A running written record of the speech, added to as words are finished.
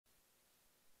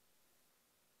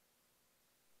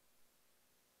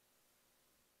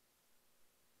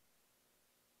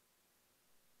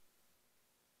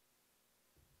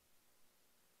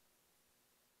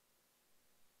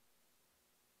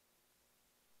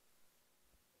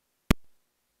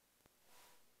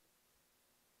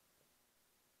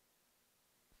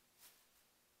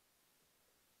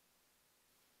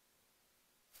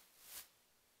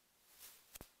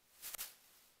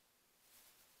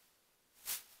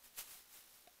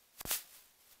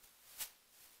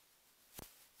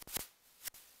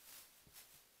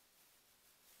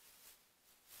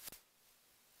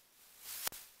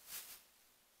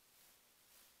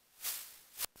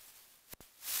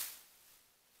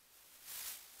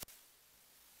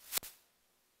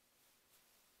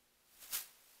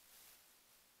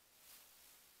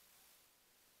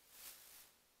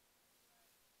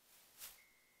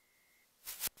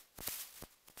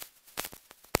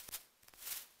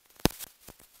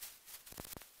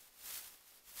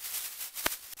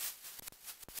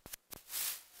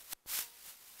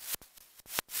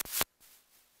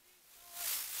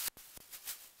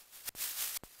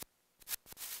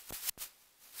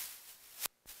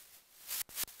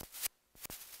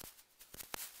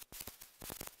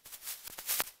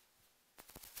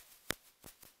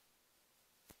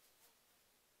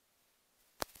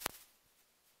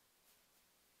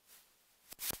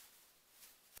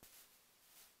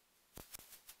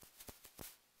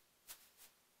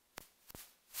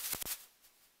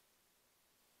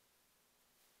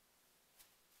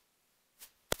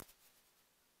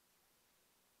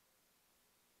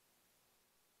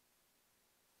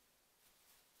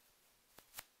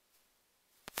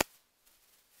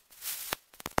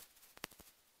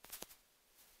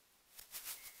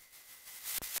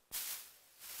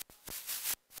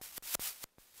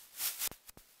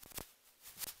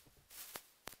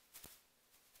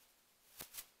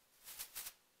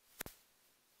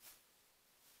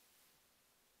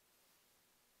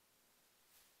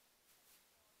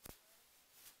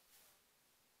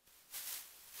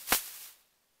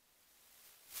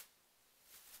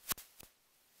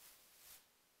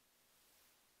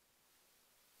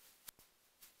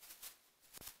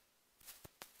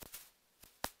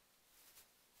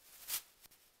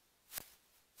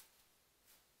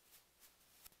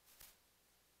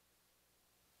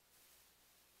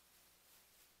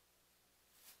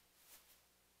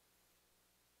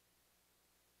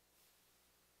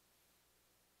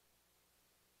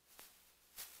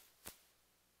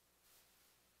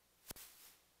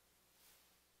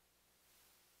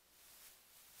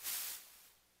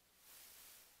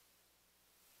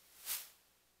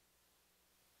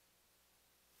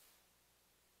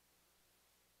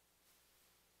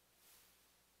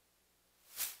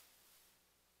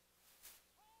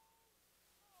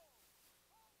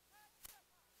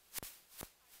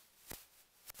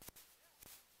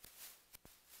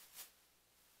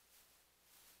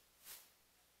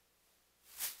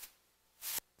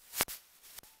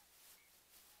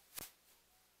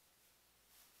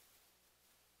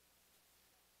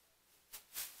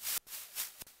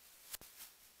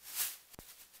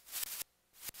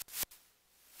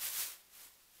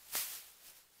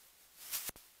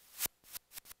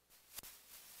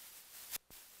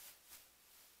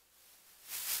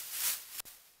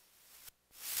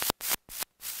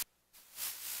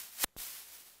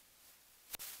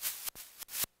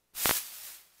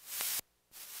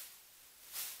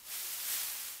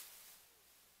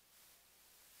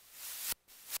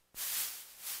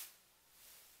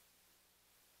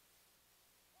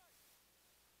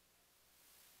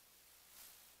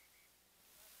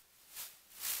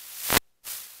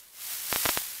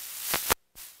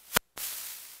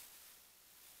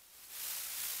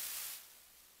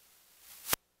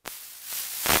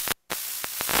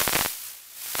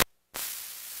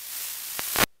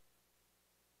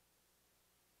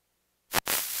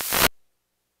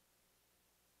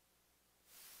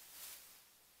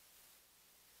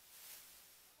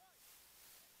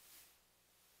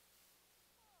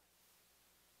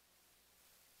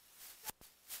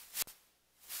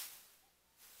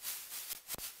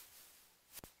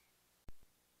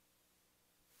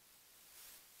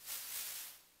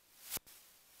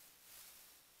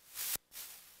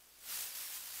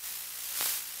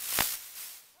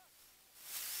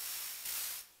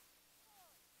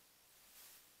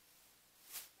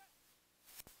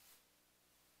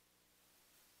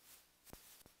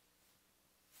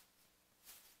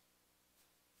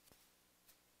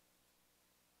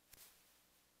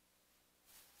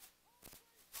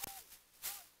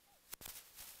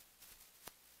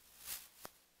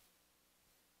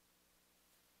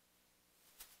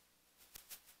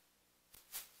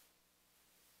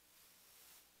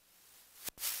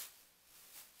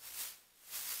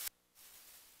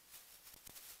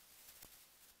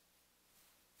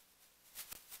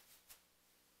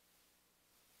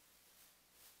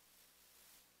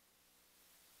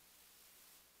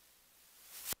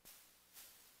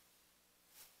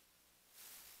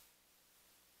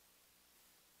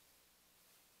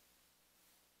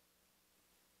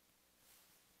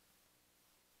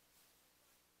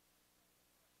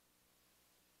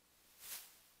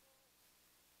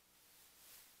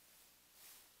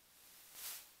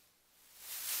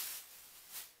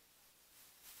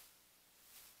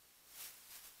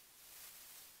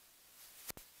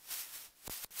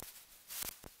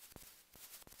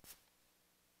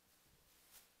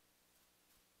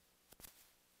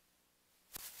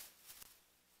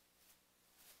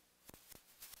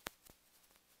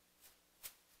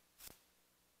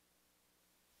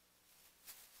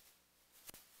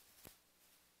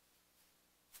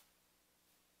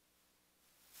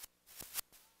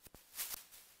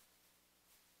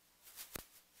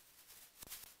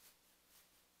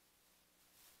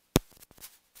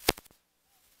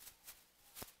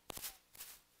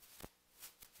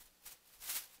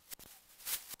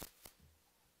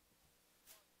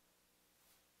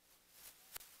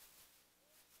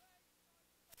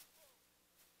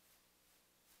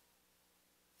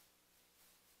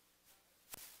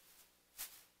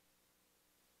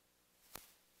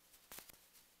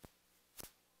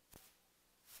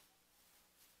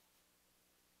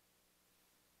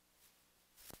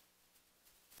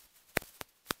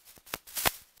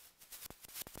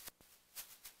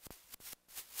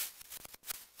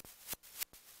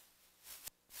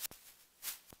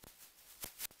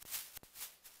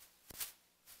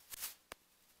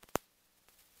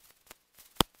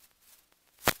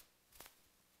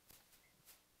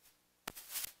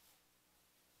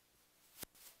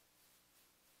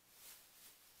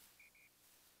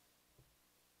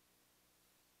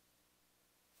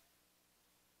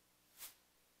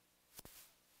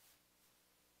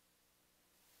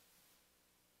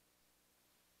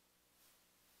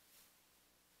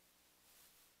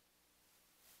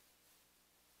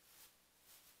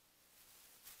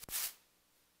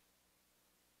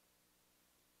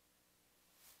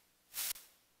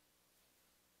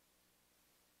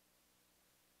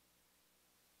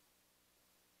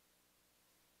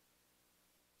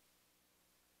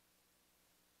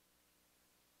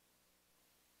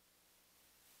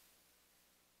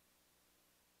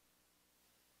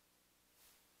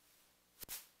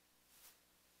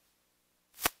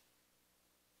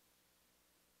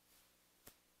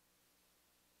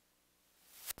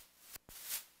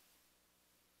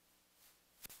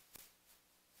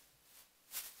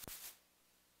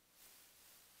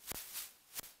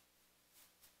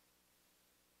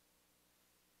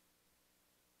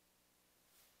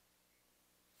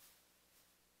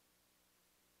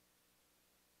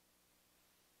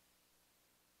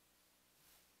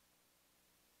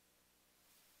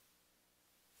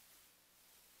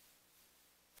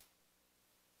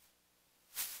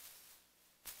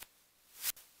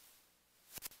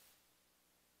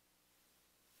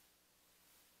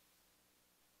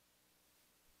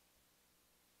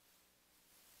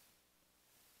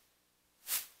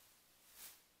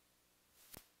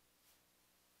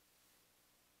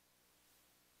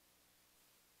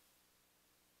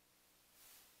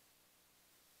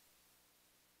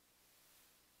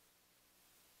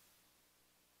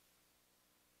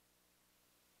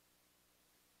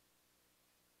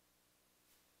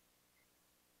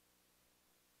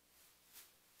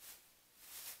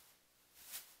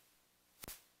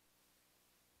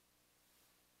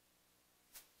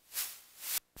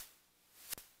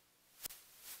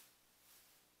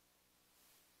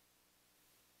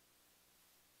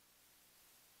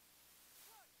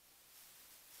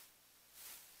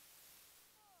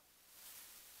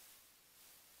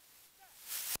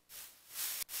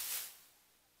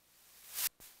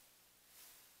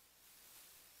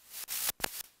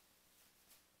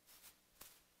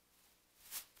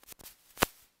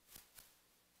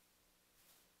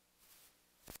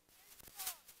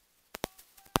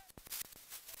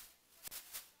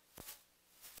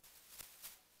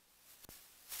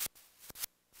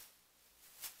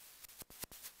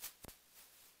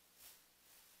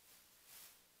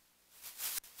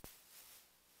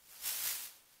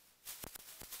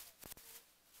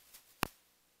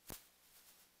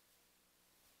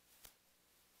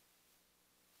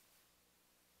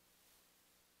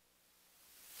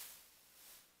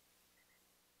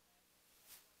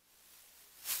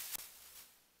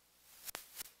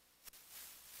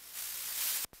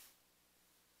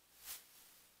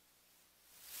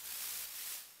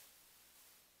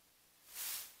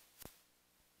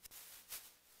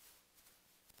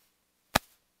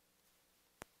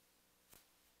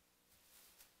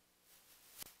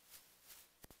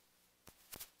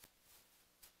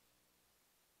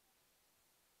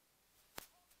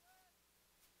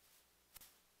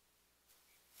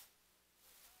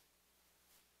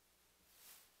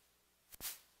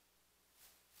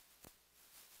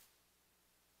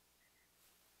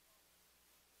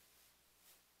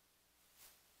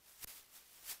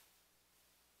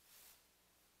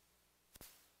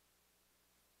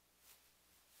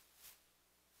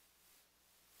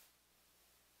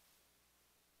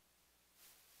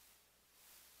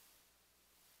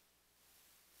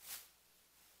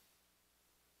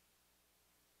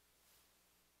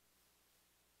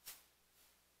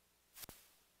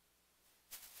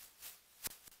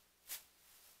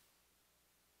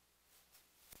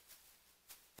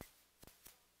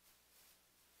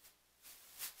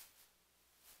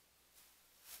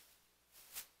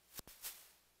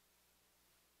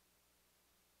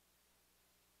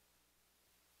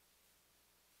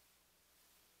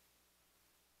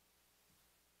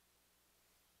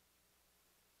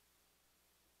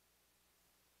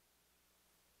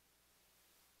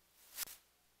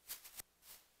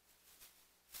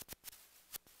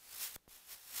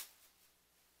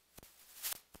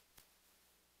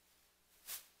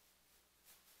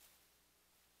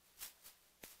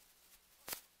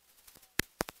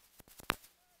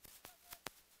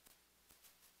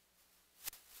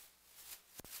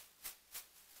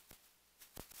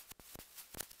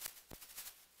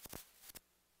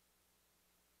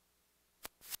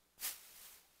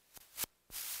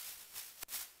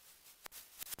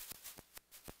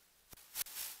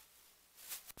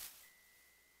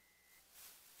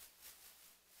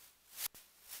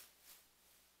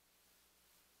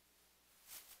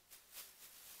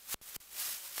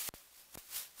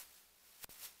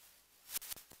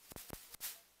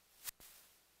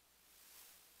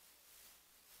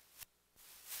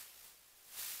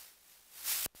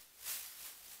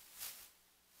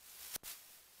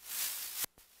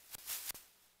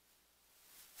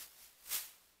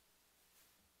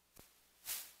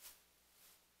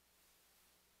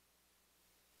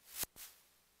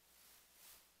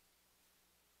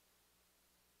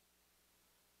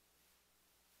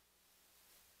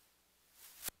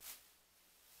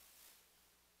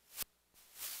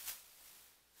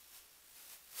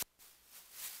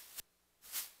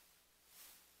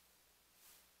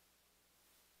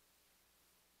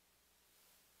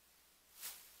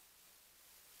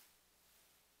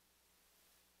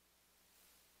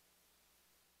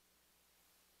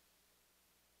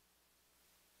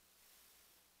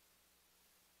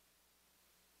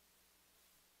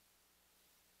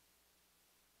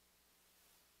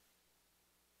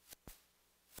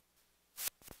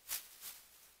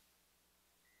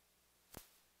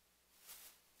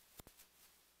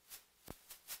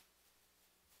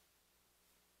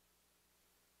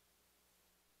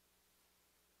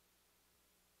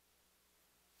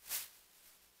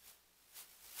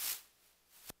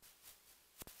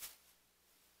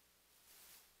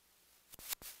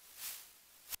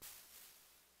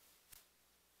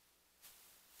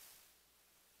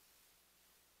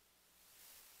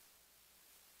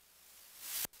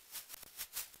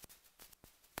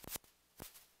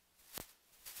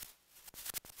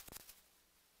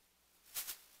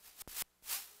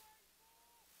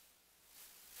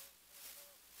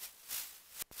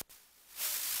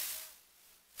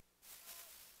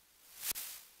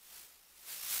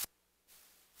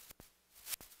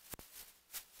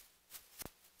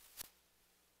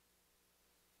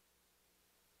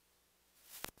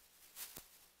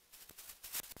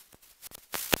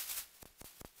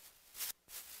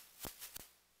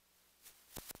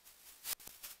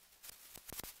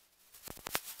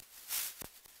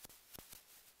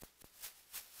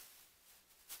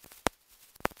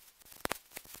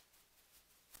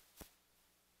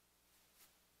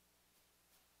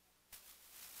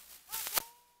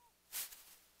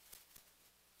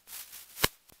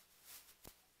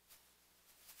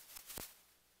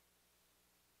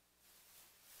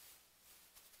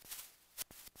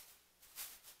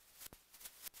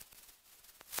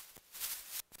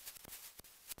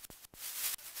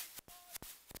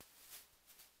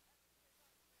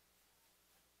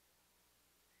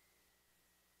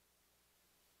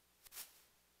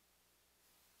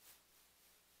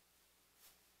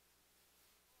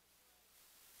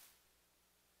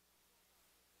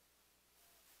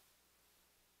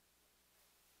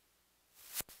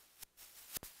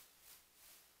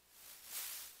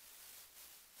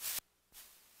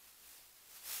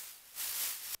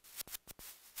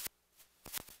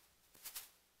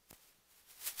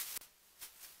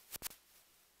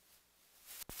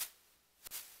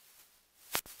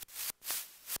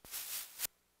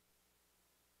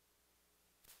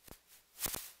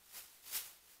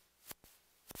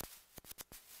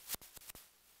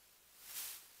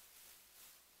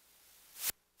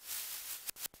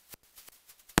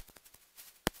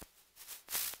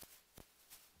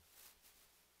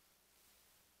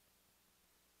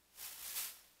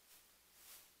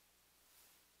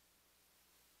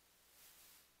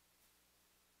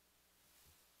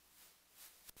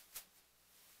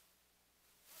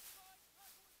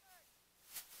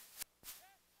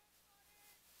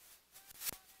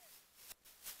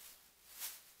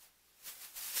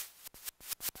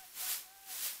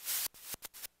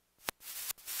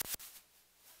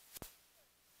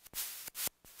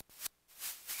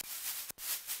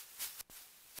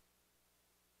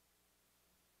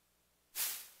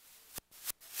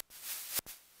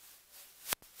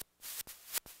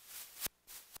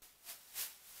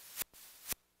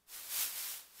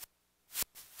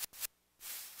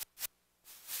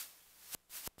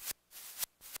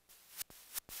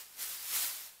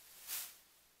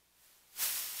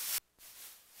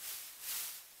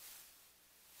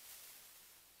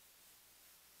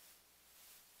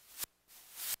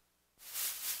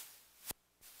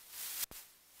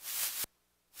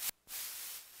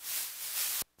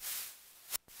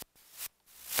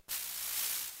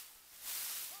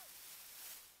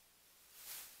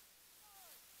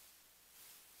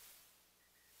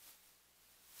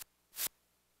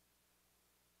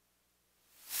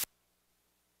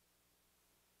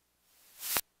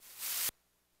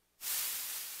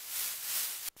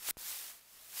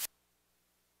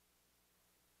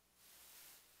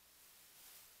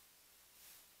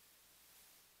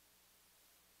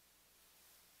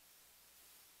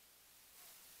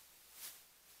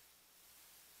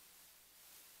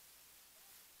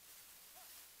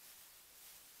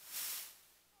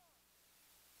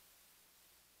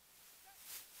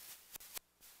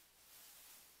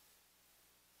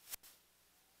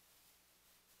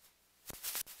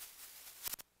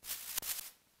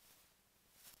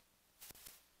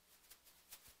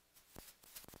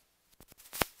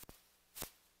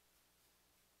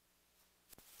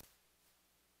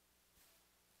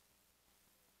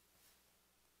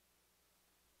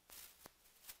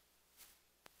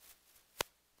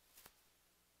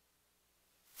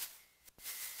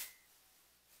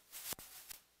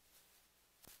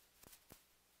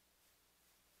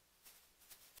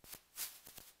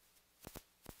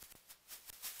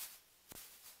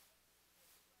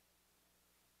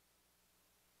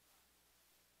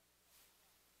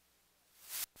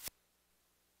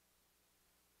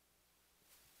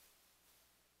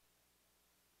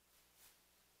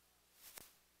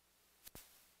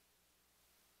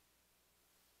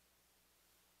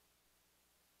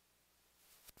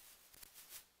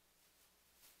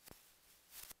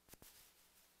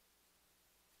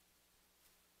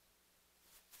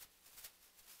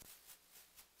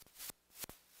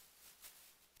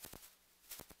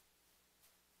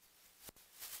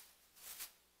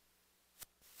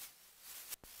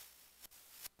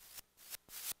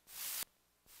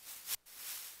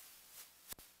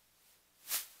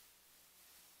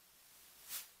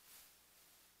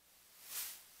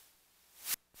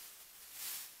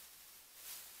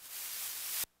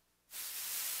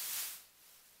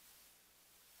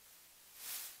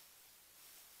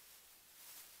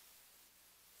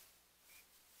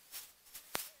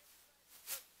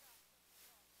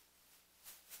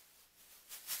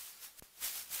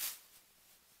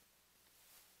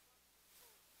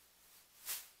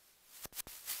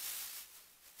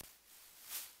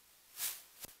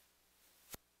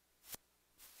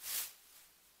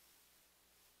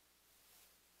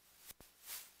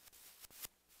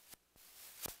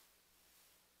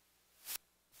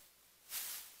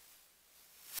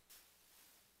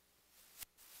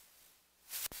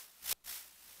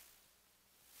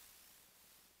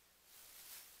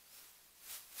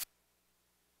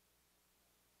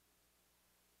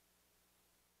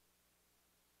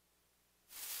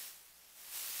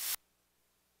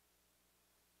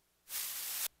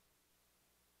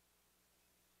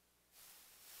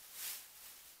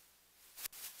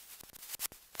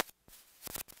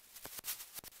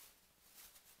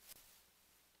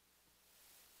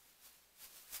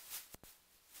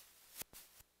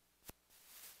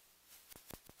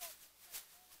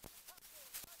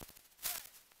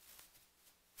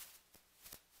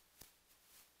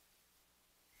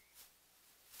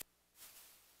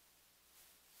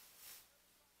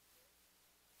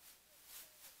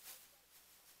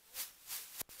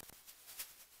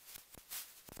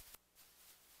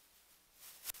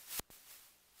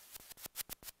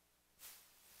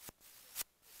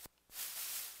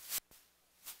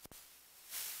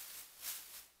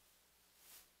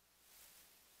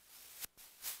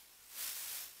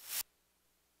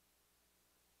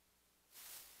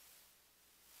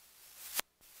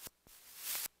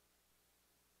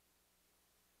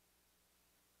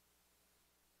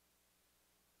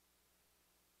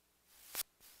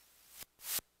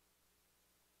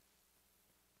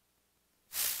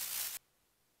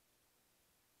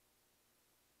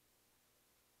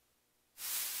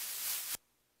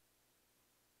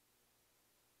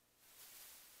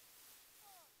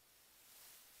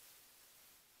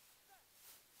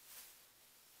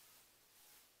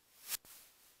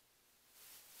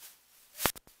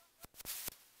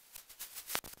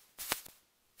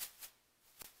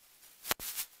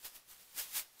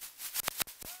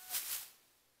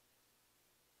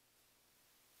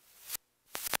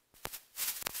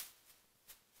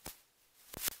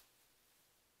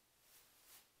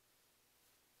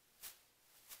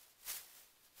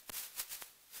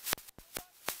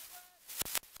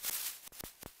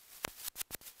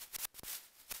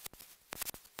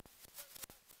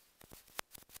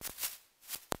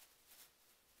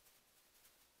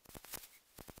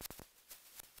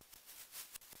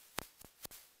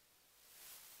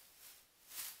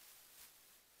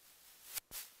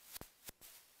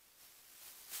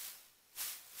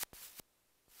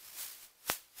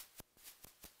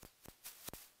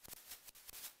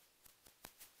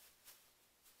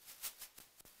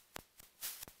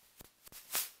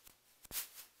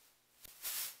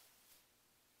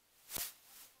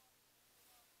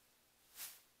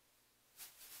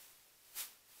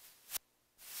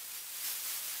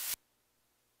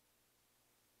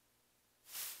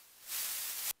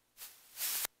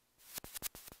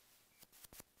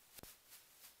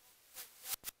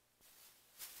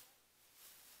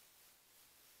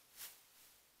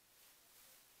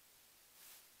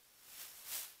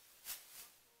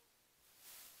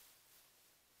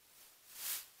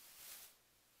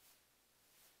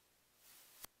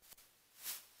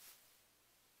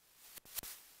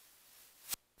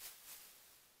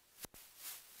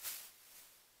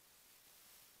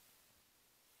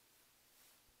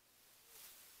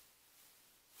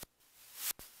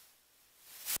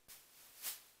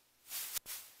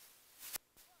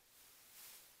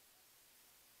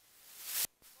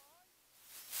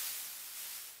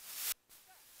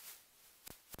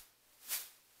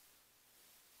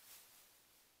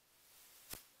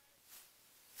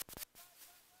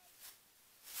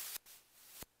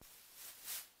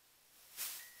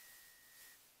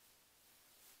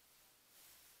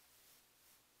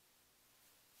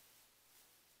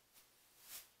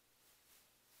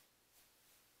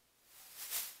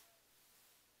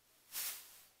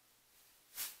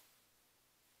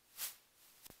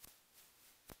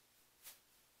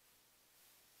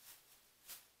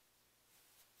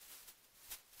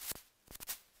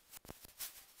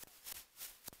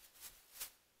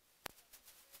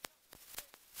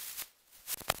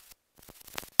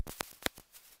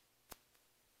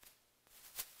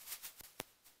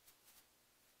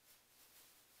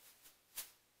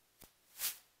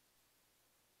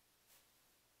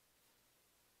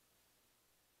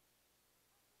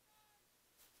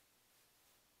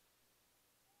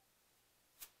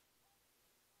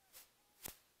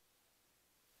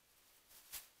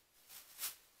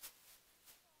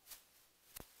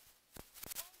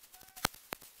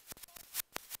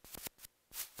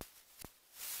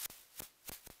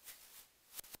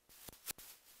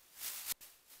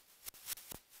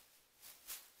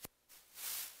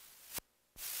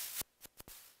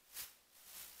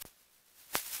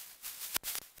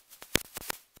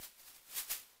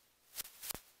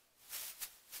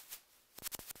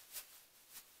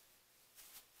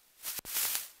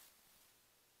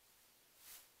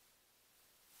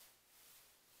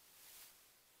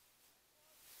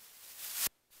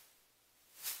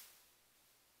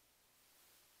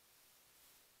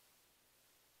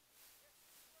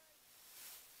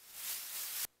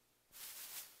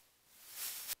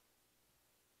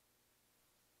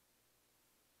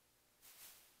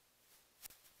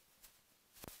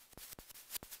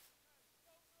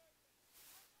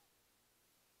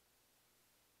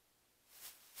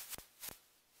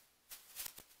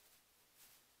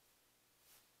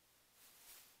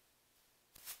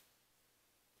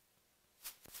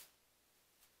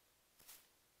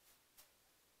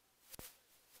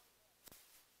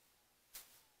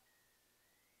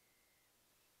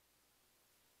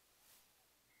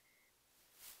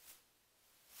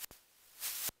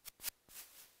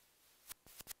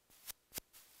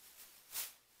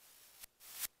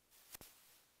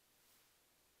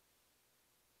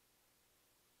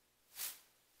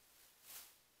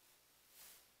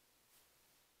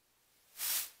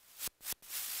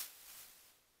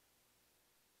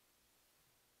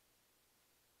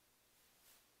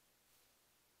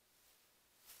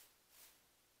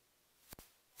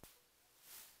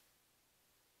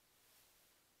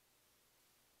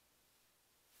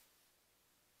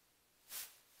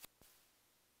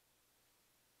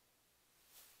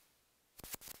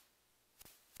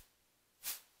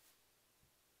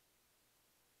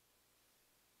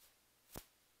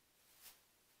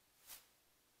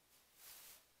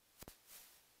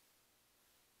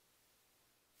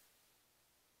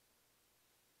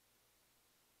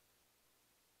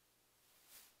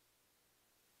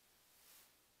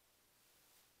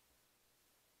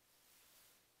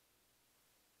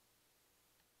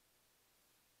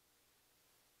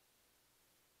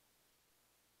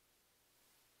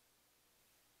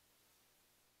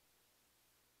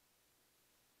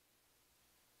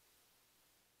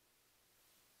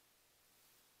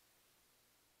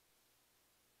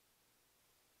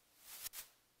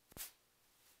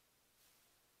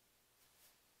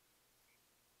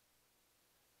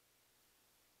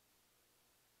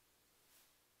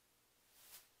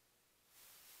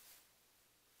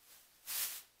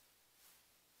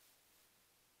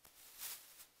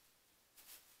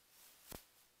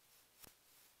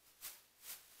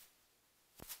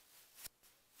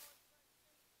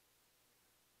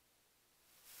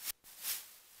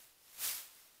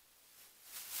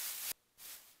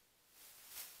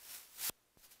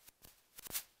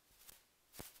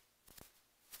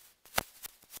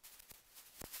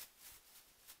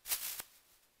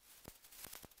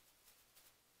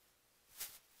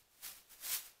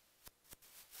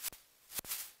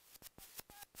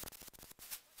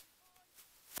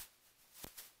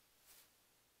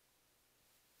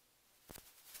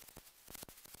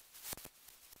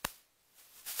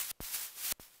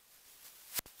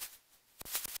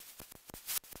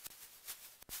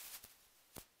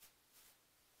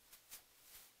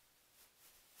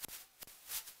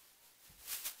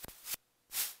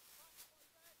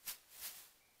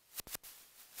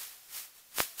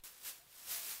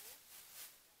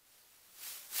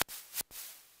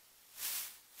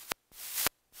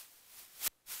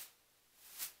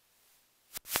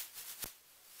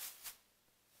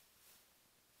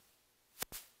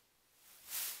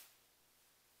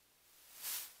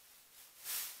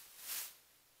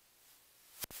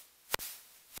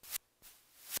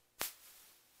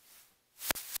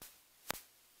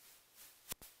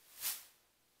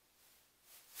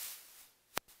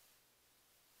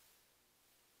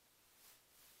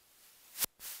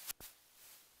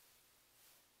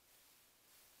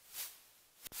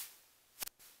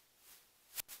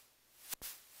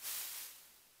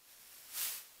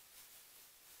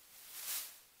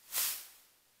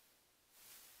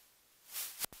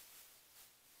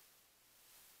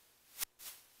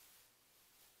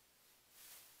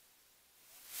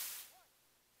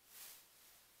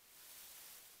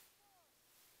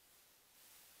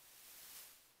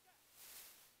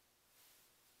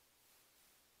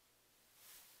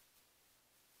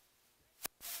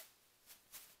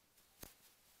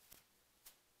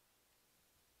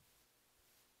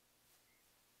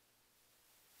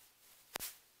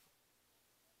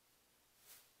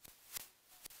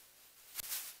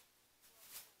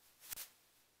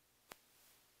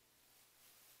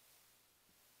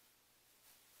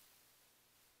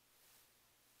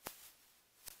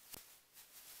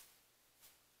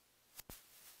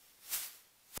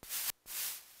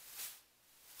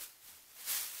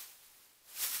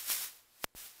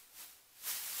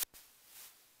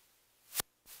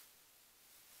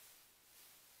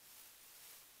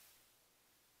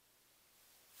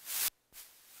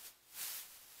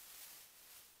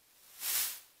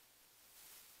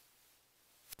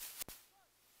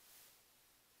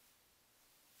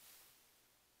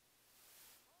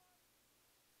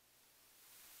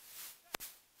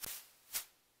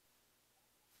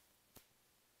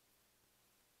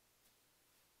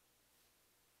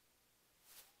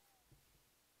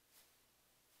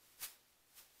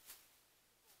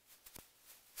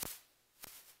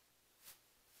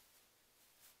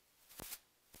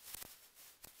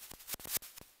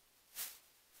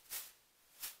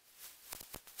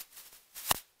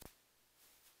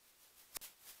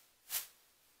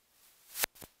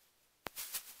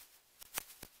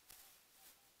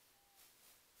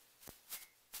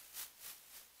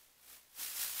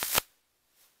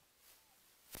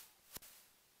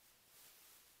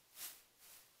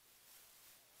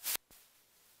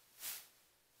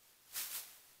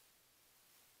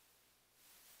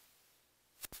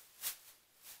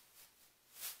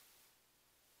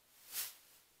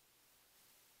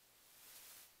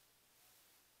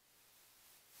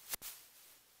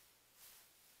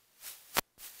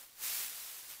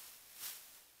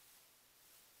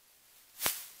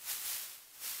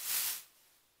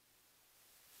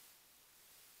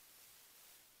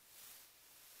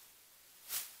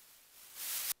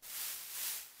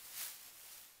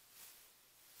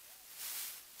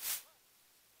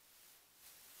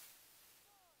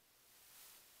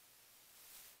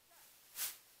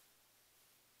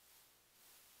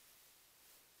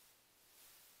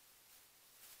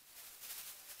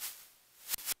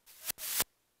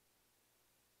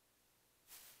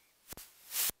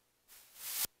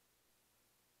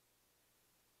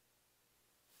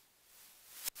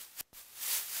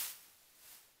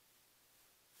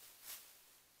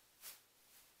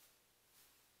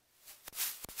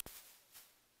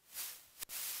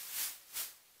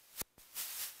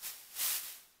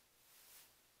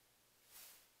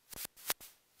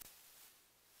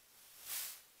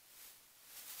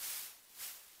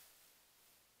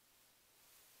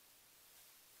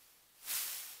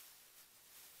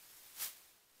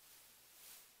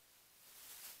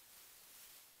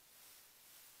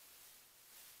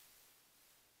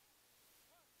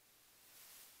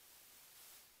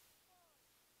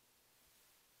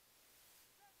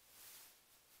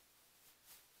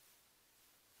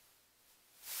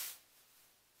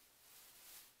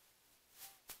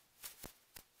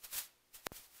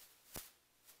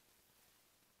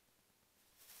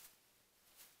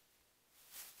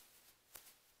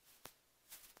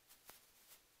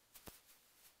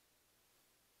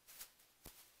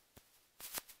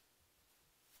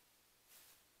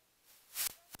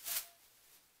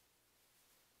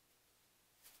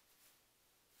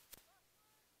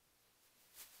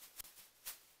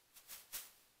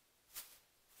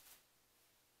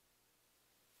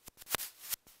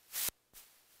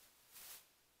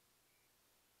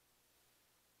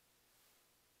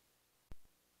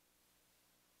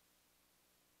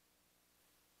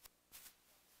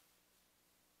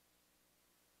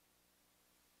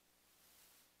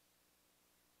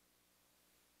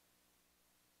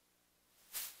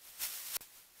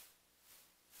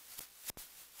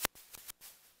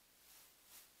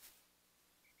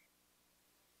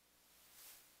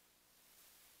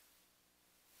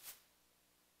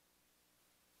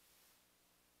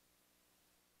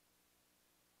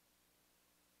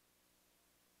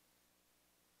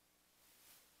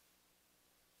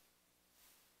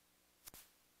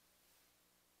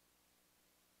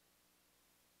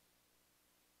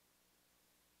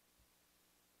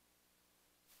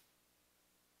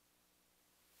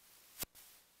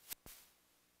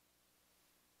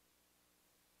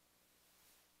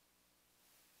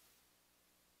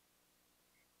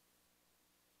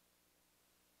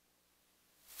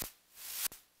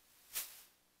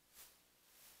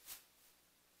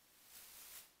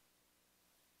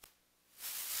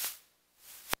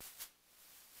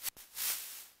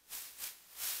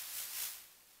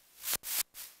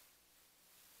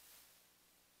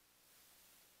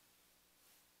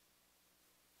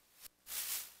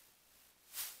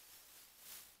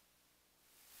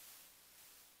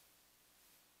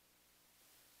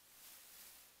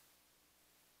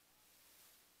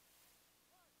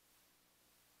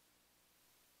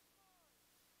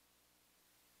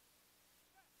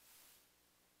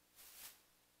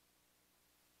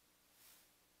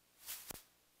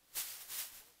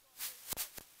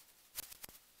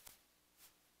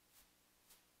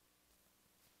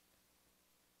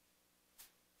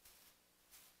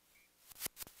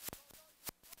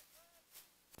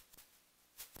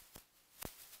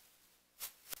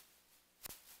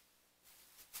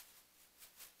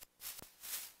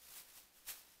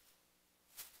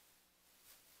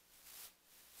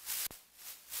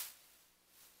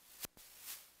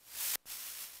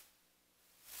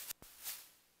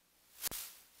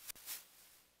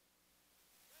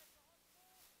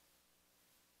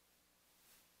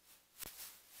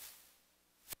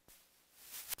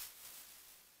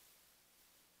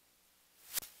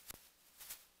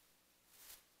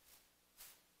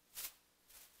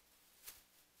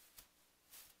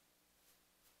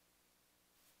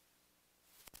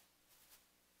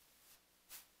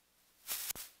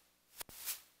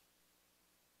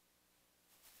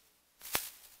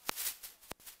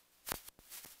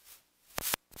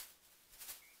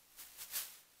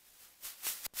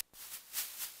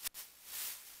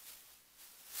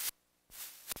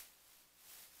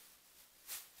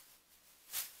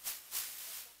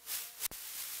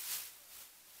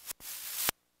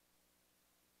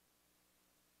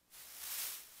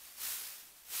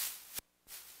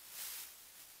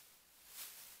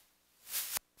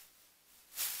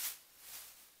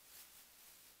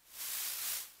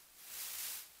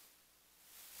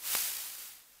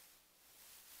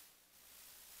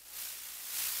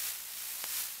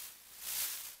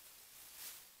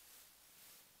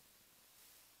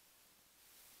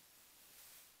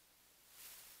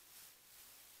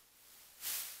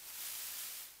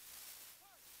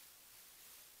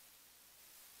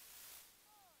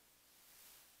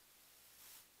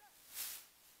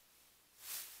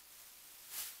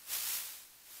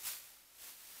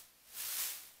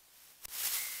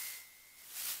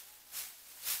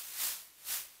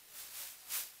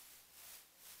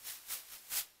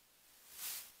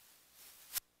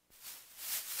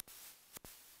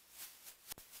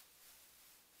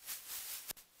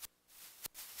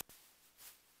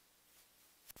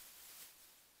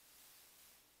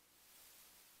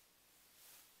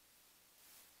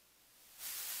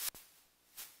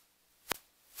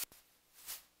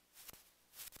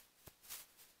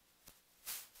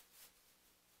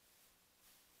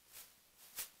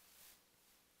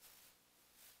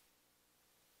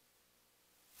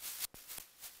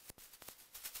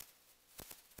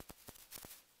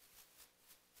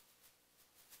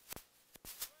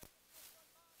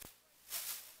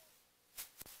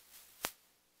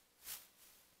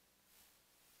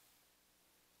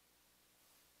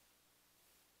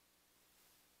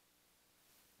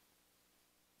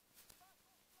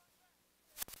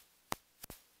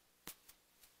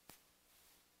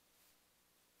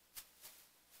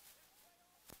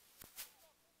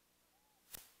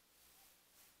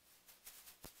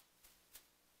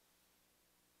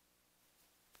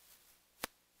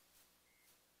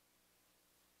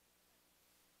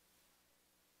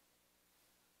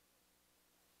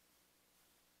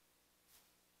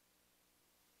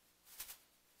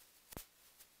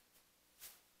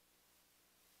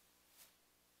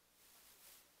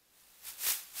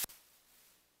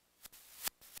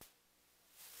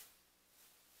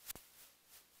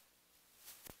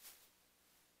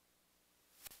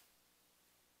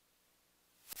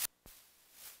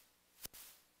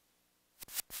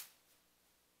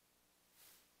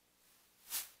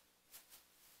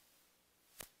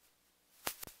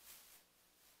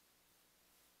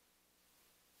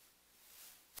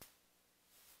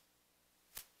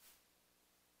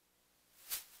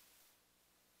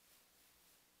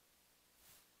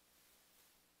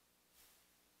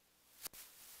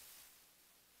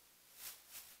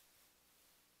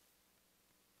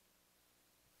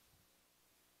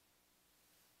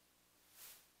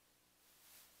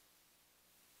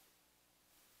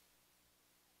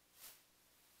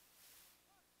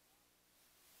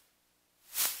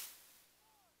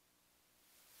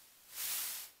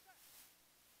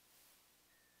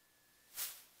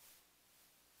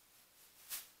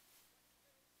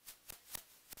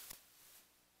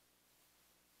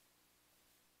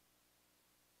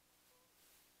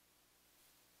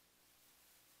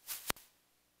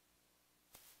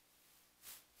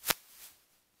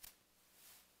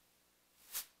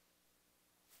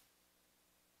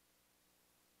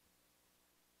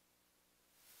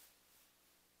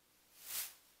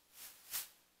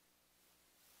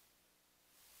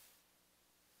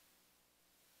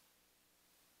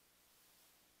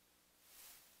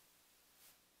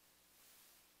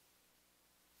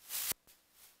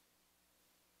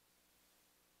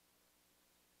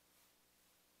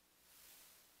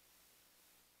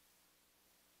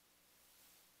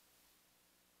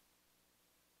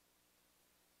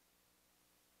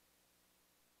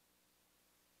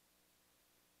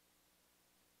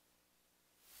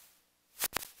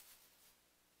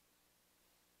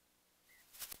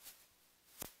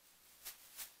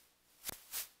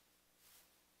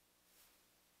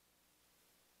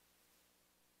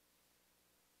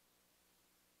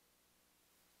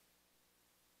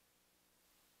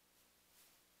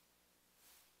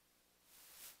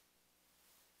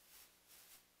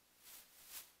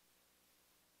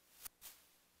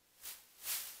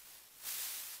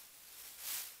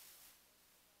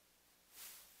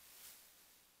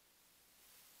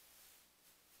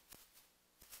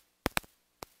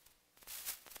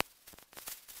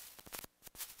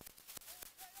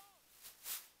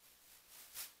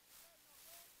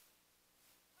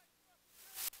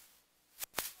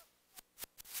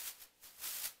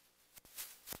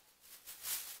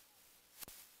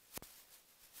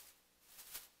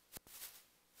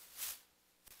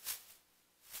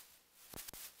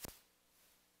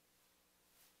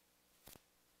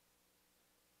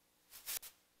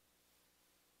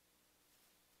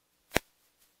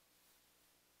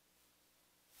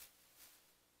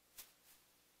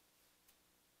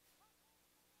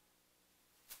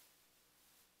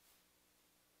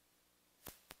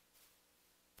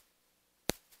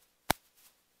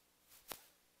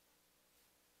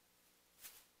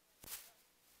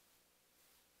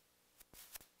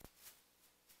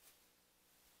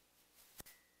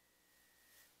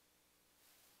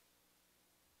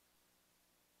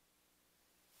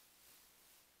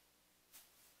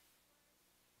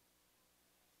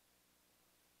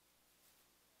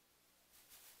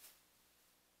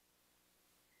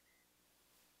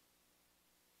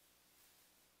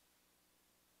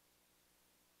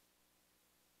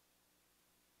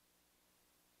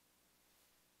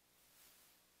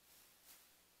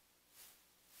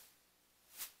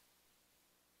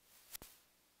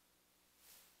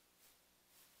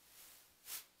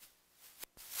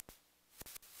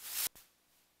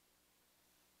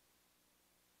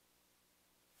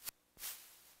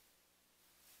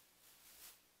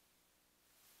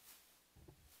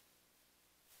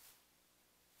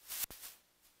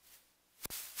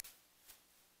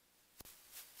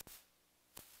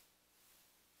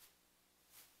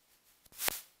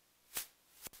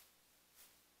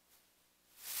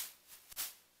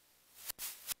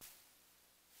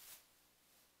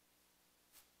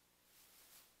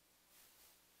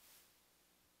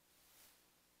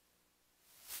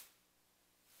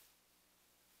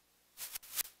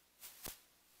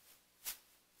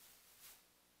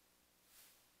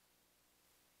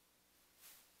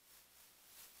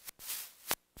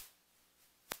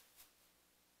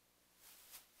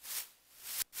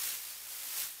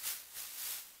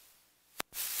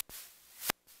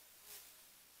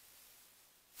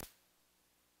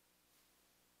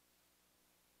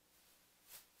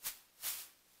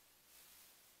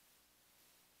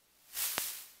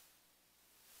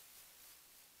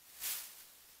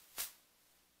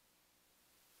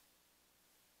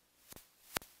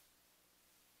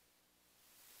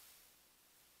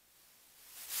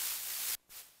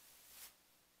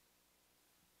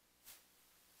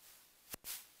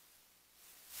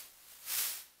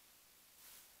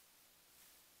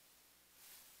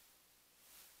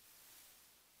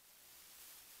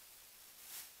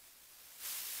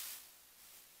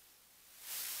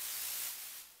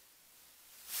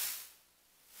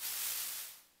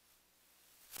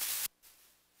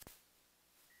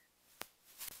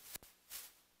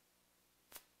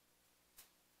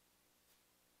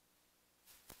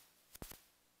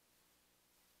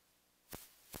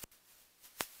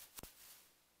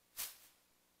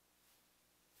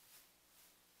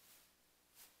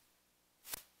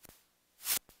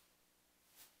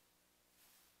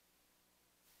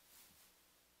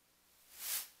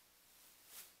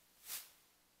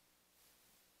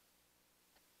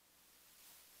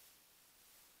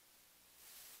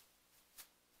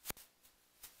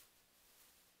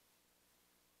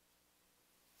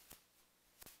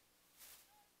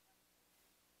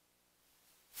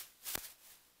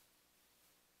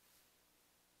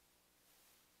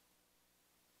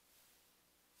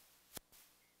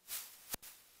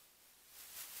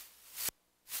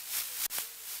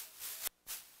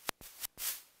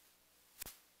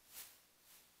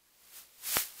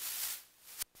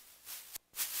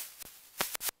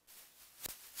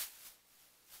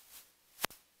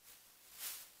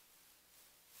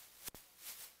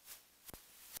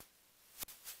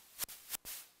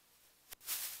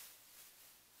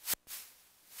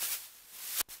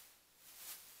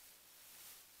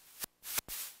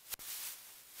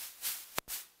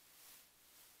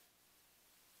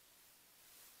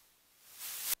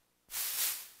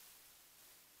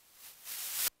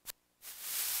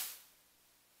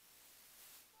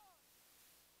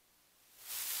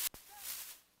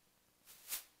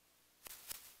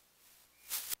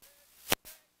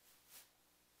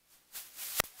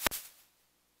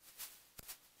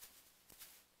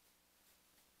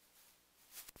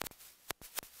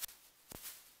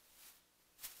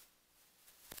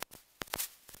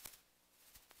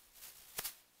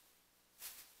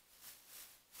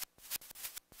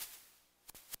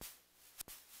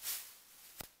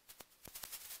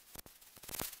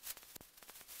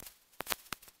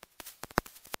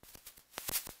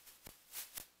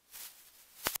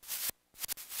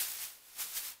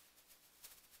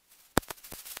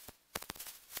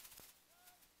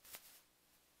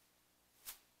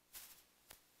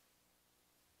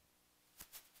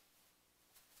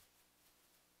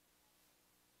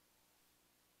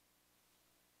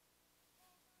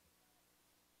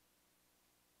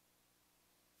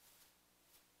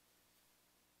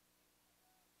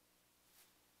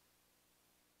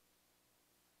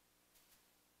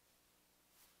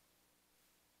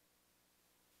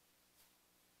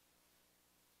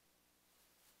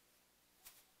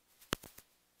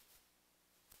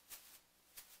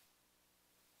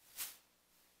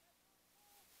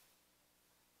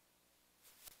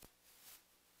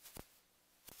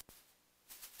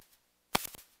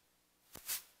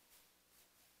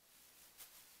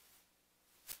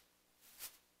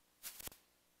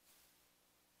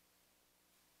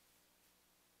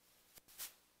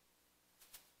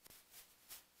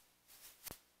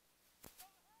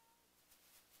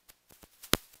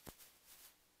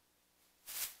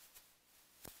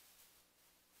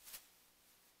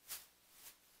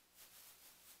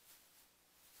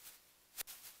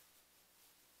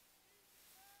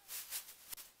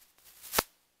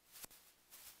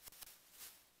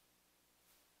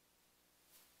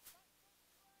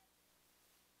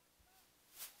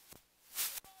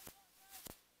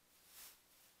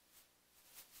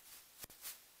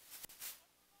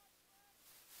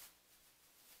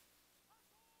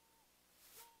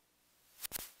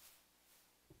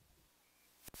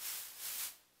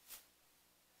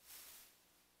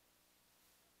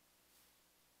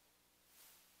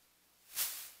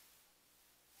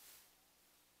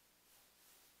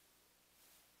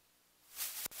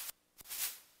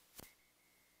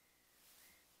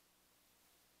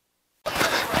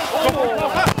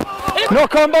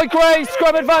Knock on by Gray,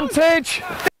 scrum advantage.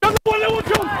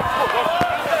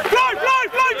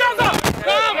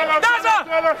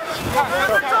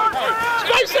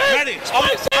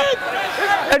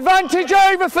 Advantage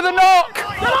over for the knock.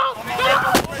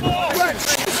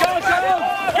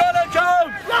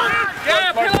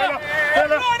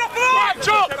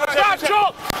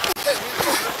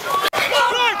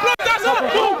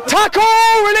 Tackle,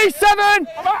 release 7.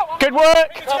 Good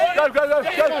work. Go.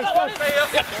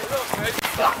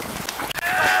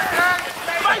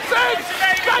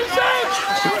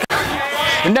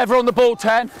 You're never on the ball,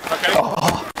 10. Okay.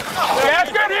 Oh. Yeah,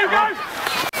 it's good, here we go.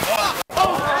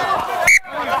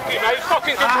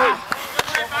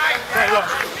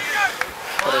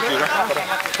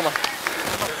 Come on.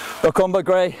 Look on by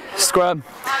Gray, scrum,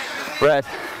 red.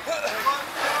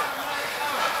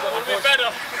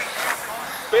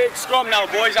 Big scrum now,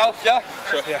 boys, Alf, yeah?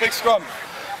 Sure, yeah. Big scrum.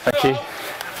 Thank you.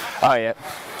 Oh, yeah.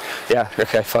 Yeah,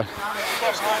 okay, fine.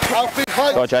 Alfie,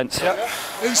 height. Go on, gents. Yep.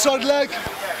 Inside leg. We've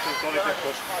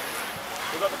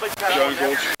got the big tap on. We've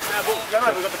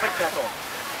got the big tap on.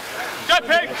 Go,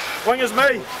 Pig! Wingers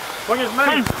me.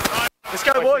 Let's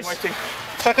go, boys.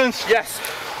 Seconds. Yes.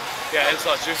 Yeah,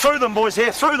 inside you. Through them, boys,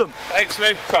 here, through them. Thanks,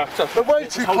 me. They're way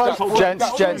too close.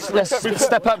 Gents, let's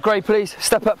step up, Gray, please.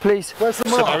 Step up, please. Where's the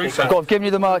mark? Go on, I've given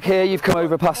you the mark here, you've come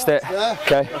over past it. Yeah.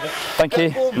 Okay. Thank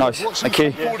you. Nice. Thank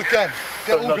you. Forward again.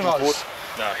 Get organised.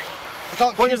 No. I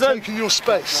can't keep taking your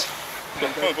space.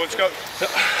 Come on, boys, go.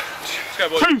 Let's go,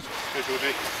 boys.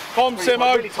 Come,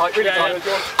 Simo. Really tight, really tight.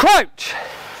 Crouch.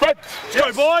 Let's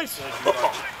go, boys.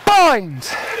 Bind.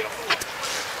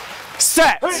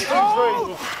 Set. Thank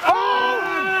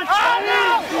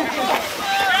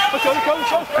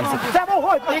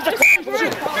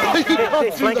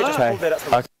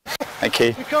you.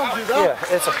 You can't do that.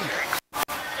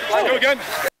 Go again.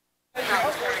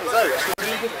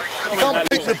 You can't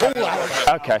pick the ball out.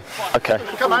 Okay.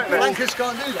 Come on, Blankers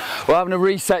can't do that. We're having a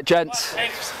reset, gents.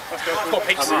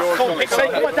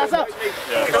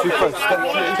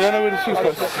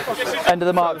 End of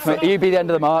the mark for me. You be the end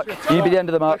of the mark. You be the end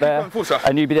of the mark there.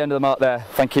 And you be the end of the mark there.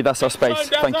 Thank you, that's our space.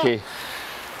 Thank you.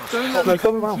 No,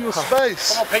 come around. Your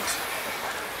space. Come on, Pigs.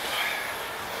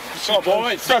 Come on,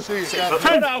 boys. Go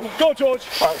now. Go, George.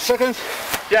 Right, seconds.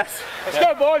 Yes. Let's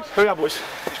go, boys. Hurry up, boys.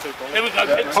 Here we go,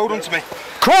 Pigs. Hold on to me.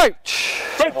 Crouch.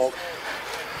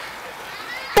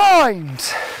 Bind.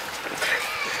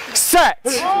 Set.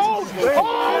 Hold,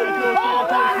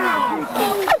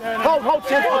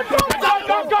 Tim.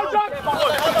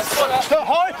 Go.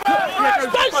 High.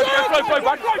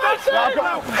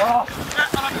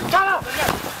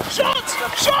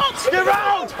 Shot. Get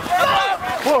round.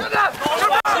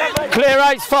 Clear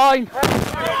out's fine.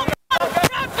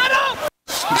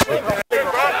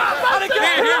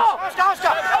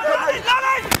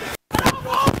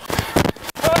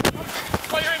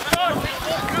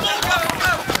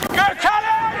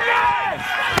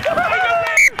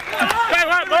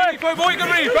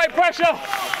 Great pressure.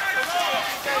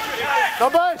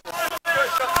 Come on.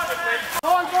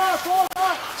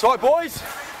 It's all right, boys.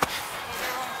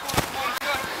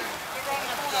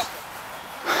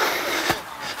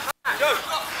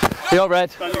 You're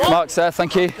red. Mark's there,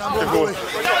 thank you. Drop,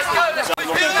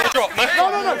 mate. No.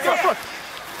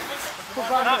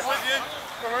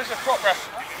 Where's the prop ref?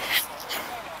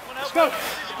 Let's go.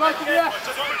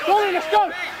 Let's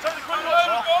go.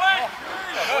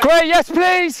 Great, yes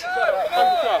please.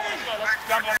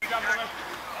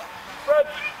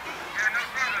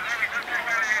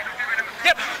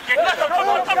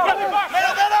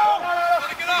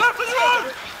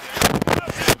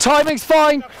 Timing's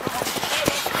fine.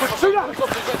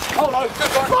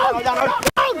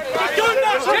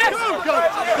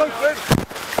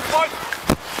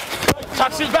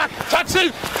 Taxi back.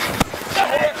 Taxi.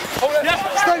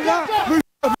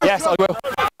 Yes, I will.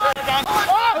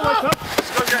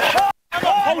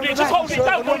 Hold it. Just hold it.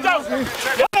 Down.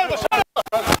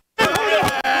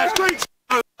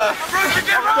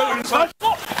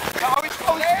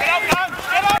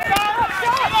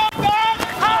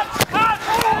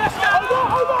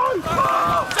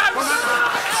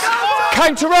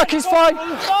 Counter ruck is fine.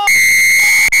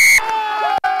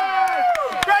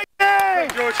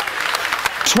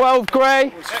 12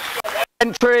 Gray.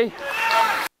 Entry.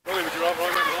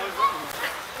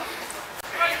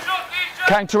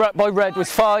 Counter ruck by red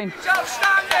was fine. Good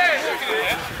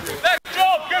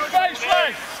job. Good face,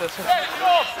 Ray. Good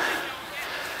job.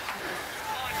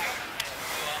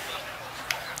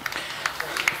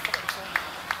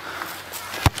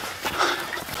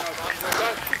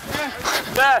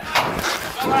 There.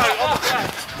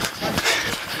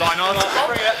 Line on.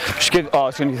 Should give, oh,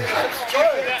 it's going to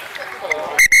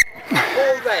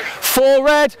 4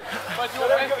 red.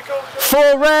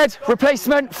 4 red.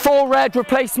 Replacement. 4 red.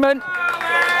 Replacement.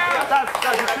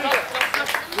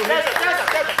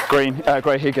 Green.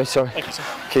 Grey. Here you go. Sorry. Thank you, sir.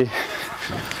 Okay.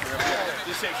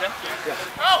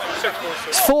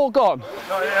 It's 4 gone.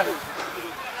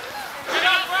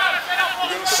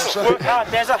 Work hard,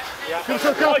 Deza.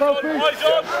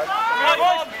 Eyes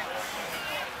on.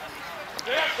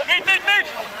 Mid.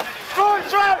 Good,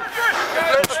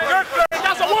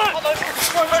 that's a one.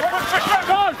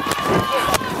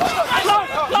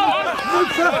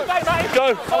 Go.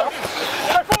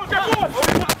 Go forward.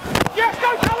 Yes, go,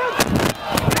 Callum.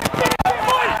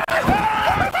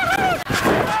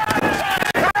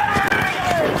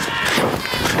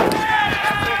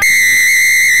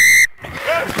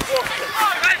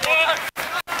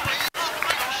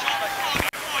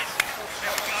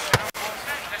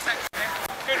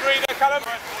 Good reader, Callum.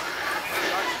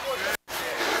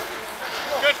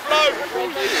 Good flow.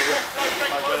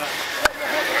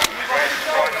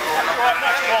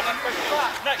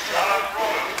 Next one.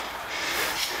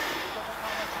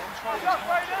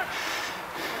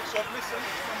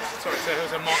 Sorry, so there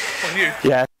was a mark on you.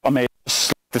 Yeah, on me.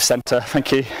 The centre.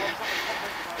 Thank you.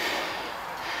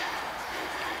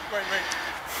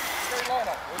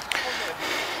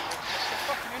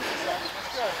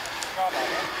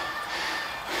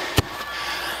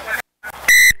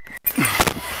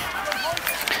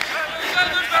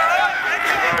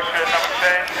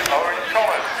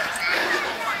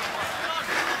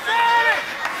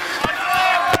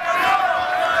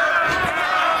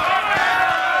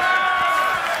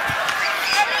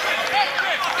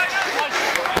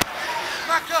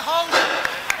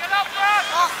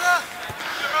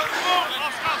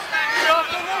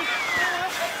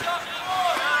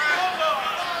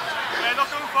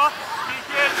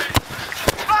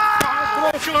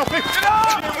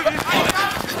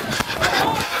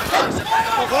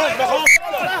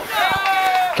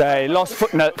 Okay, lost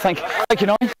foot. No, thank you,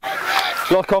 9.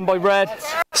 Lock on by red.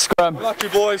 Scrum. Lucky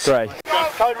boys. Grey.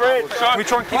 Code red. We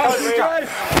try and keep code red.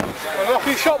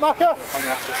 Lucky shot, Macca.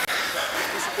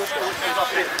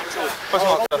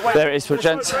 There it is for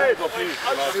gents. It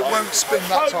won't spin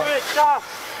that time.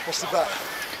 What's the bet?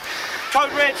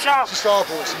 Code red, sharp. Just our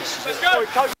balls. Let's go.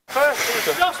 Code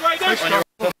first. Just right there.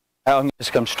 I'm going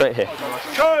to come straight here.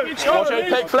 Watch it,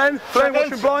 take Glenn. Glenn,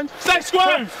 watch him blind. Stay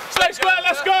square. Stay square.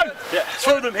 Let's go. Yeah.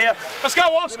 Through them here. Let's go,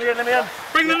 Oz.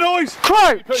 Bring the noise.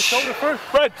 Crouch. Shoulder through.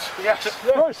 Red. Yes.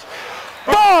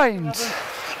 Bind.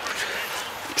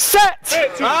 Set.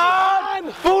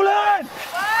 And pull in.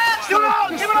 Keep it on.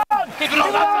 Keep it on. Keep it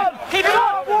on. Keep it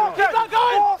on. Walk it. Keep it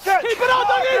going. Keep it on.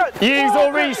 Don't you? Use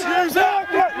or reach. Use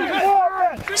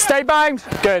it. Stay bound.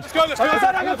 Good. Let's go. Let's go.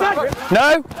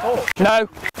 No. No.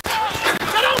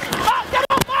 Get up. Get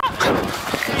up.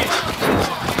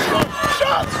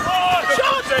 Shot.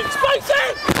 Shot. Space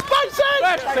in. Space in.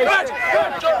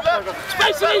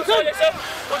 Space in, Ethan.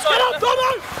 Get up,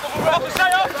 Dono.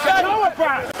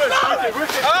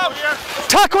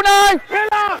 Tackle now.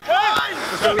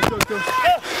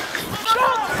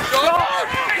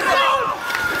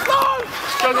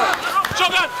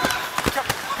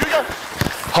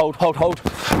 Hold.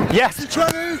 Yes.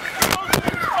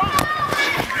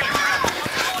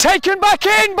 Taken back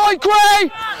in by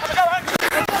Gray.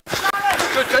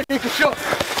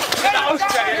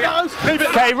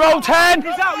 Okay, roll 10.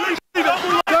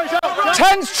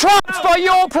 10's trapped by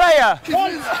your player.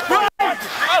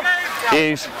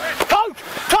 Use.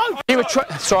 You were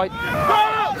that's right.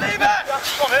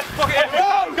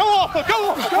 Go off.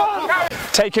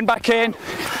 Taken back in.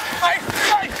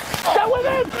 Go with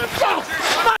him.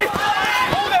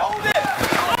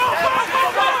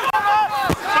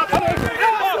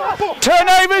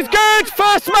 Turnover's good.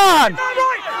 First man.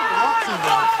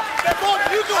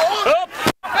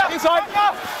 Inside.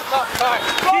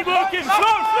 Keep working.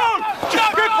 Slow.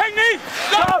 Good technique.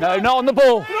 No, not on the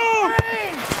ball.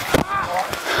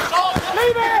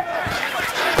 Leave it.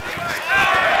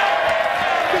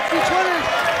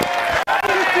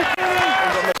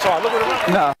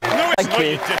 No. Thank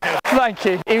you. Thank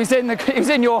you. He was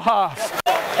in your half.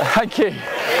 Thank you.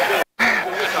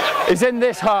 He's in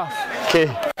this half. Thank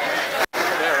you.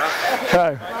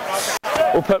 So,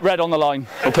 we'll put red on the line.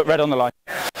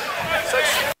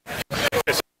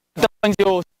 Line's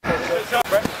yours.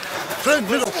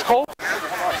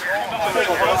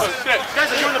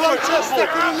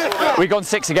 We gone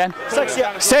 6 again. 6,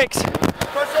 yeah. 6.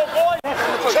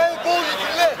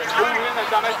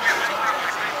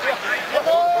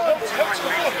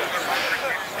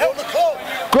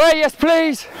 Great, yes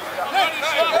please.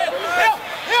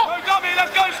 No dummy,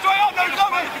 let's go straight up, no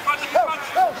dummy.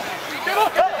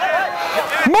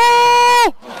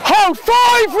 More! Hold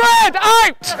 5 red!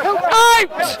 Out! Out!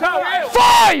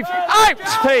 5! Out,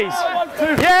 please!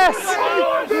 Yes!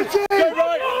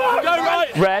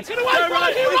 Red.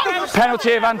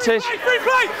 Penalty advantage.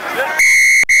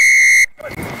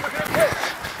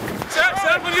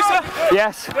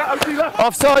 Yes.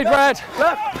 Offside red.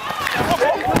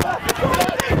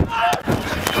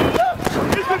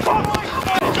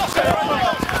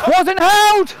 Wasn't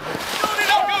held!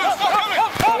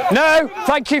 No,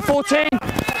 thank you, 14.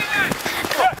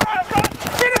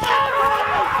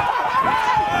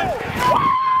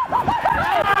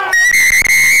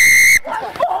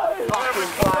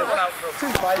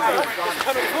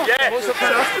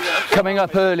 Coming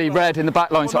up early, red in the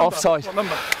back line, so offside.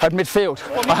 At midfield.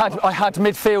 I had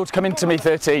midfield come into me,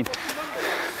 13.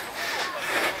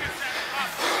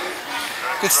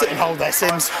 Good sit and hold there,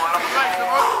 Sims.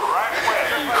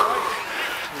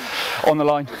 On the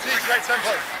line.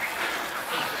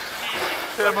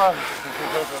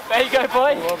 There you go,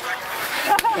 boy.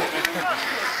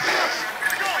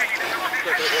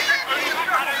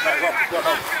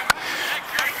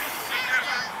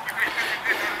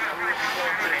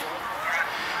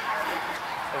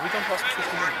 Have we gone past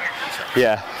 50 minutes?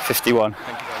 Yeah, 51.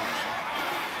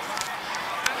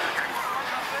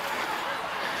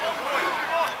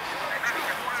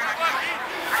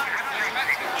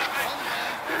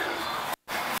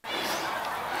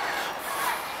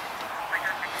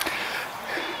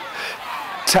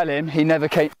 Tell him he never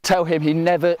came. Tell him he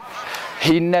never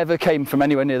came from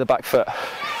anywhere near the back foot.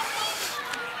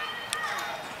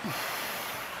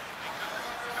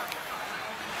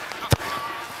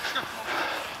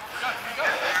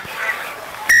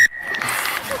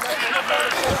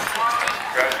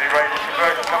 Guernsey ready to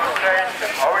convert to number 10,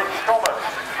 Owen Thomas.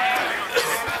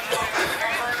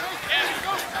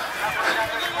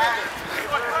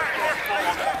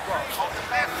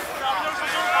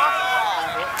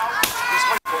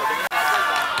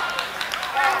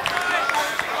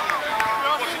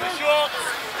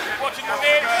 Watching the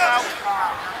mid.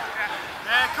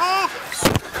 Yeah, cool.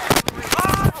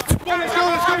 Let's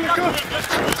go.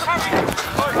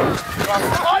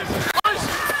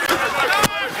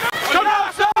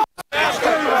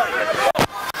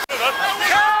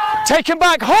 Take him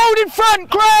back. Hold in front,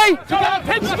 Gray.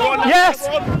 Yes.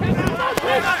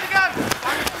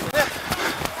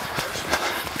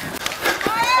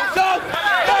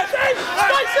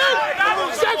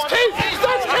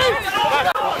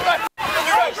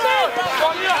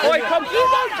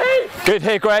 Good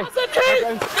here, Gray.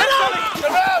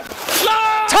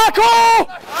 Tackle!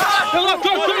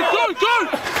 Go!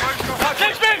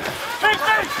 Fix me!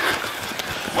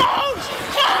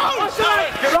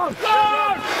 Get on!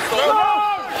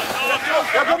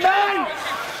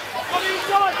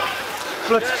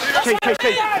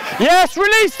 Yes,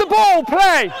 release the ball,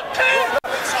 play!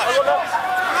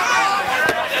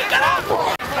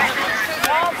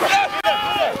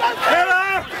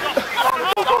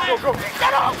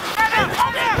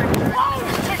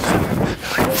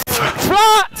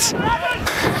 Flat!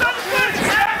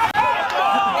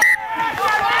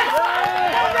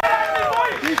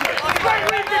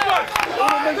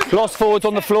 Lost forwards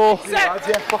on the floor.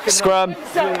 Scrum.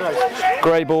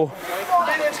 Grey ball.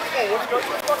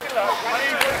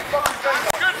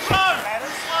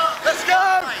 Let's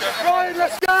go! Ryan,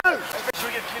 let's go!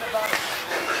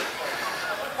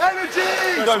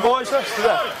 Energy! Go, boys.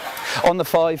 On the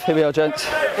 5, here we are, gents.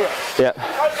 Yeah.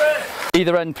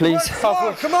 Either end, please. Come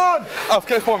on! Oh,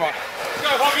 go for Mike.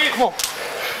 Come on.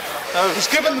 He's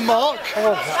given the mark.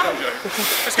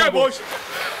 Let's go, boys.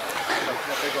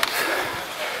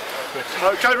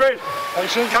 Okay, Reed.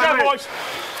 Let's go, boys.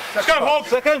 Let's go, Hog.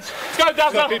 Seconds. Let's go,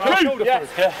 Dazzler.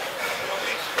 Yeah.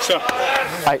 So.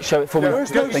 Hey, show it for me.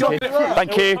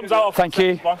 Thank you. Thank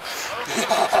you.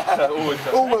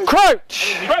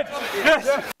 Crouch. Red. Yes.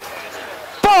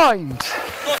 Bind.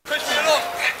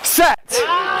 Set.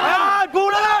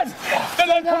 Ball in. Stay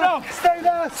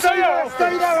there. Stay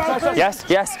there. Yes,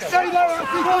 yes. Stay there,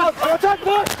 attack,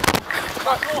 push!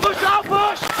 Push out,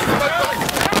 push.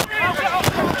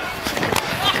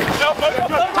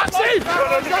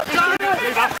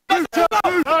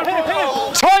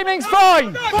 Timing's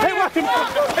fine.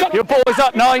 Your ball is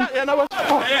up 9.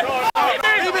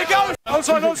 Here we go.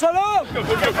 Outside.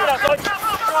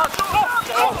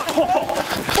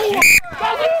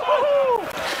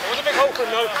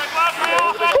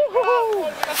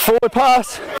 Forward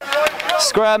pass.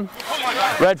 Scrum.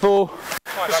 Red ball.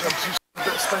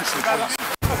 Let's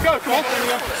go, come on.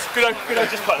 Good,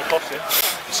 just put the cost in.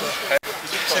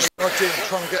 Idea of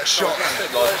trying to get a shot. They're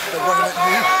running at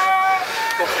you.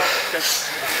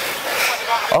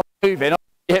 I'm moving.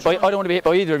 hit by. I don't want to be hit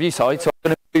by either of you sides, so I'm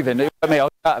going to move in. Look at me. I'll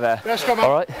get out of there. Let's come on.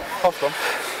 All right.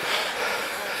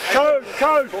 Code!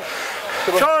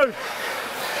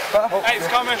 Eight's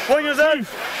coming. Wingers in.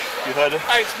 You heard it.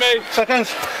 Eight's me.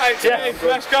 Seconds. Eight's me.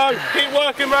 Let's go. Keep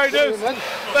working, Raiders.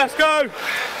 Let's go.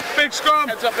 Big scrum.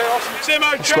 Heads up there, Austin.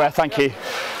 Simo, check. Square, thank you.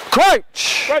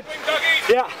 Crouch. Red.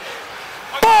 Yeah.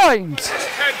 Bind.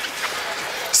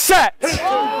 Set.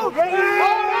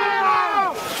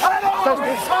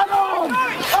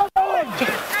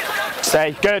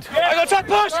 Stay. Good. I got to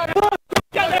push.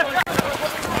 Get there.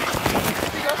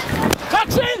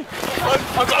 Touch in.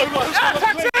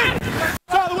 Tax in!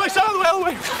 Out of the way, out of the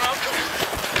way,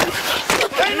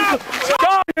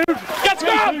 Go! Get to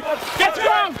ground! Get to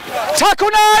ground! Tackle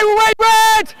now! Away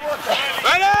red!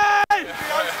 Ready!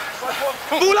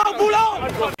 Pull out!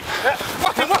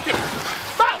 Whack him!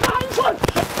 Back!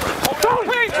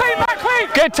 Clean!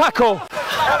 Good tackle!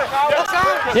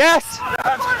 Yes!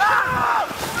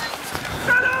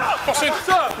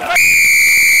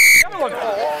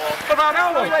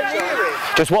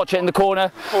 Just watch it in the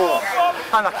corner.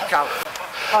 Unlucky, Cal.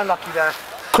 Unlucky there.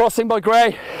 Crossing by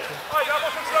Gray.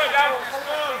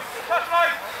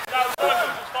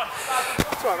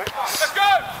 Let's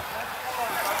go!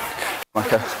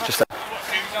 Okay, just there.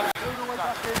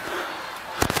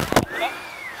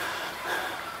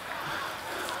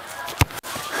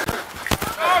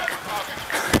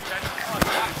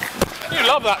 You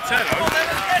love that tenno.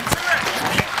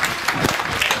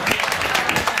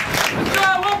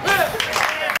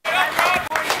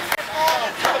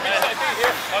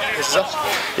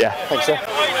 Yeah, thanks, sir.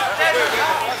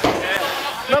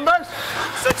 Numbers?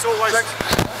 6 always. 6.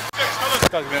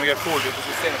 Doesn't mean to go forward because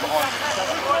we're standing behind him.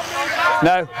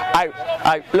 No,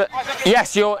 out. Look,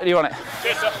 yes, you're on it.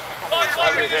 Yes, sir.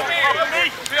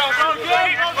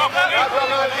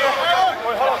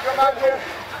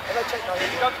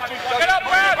 Get up,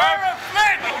 Brad! Barrel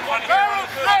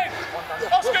Flynn!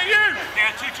 Oscar, you!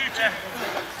 Yeah, 2-2-2.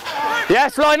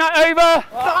 Yes, line that over.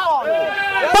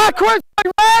 Backwards,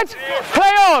 red.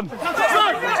 Play on.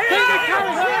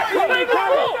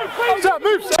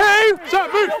 Move! 2.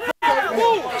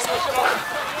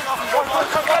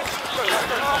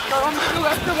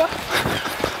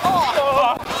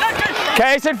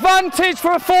 Okay, it's advantage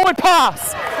for a forward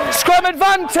pass. Scrum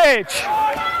advantage.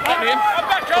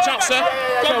 Watch out, sir.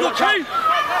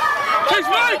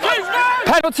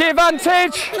 Penalty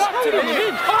advantage.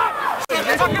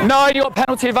 9, you got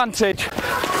penalty advantage.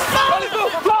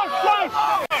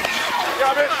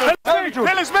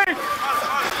 Miller's me!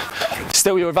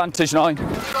 Still your advantage, 9.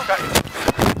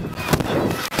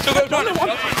 Still go,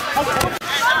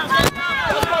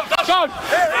 Go,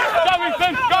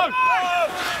 Ethan, go!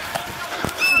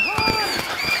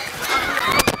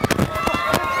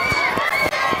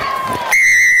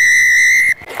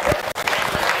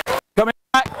 Coming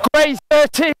back, Gray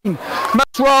 13.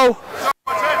 Must roll.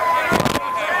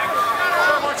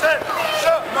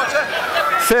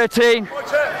 13.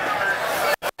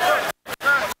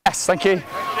 Yes, thank you.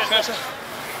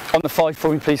 On the 5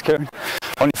 for me, please, Kieran.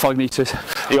 On your 5 metres.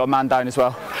 You got a man down as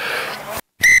well.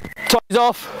 Time's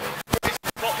off.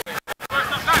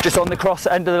 Just on the cross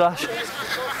end of the lash.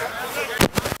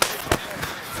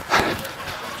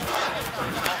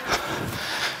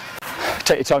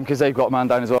 Take your time because they've got a man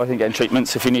down as well. I think getting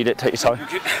treatments if you need it. Take your time.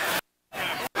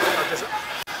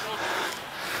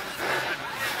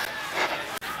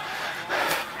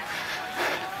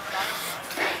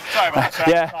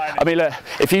 Yeah, I mean, look,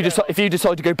 if you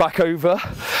decide to go back over,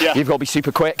 you've got to be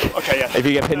super quick. Okay, yeah. If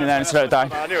you get pinned in there and slow it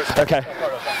down. Okay.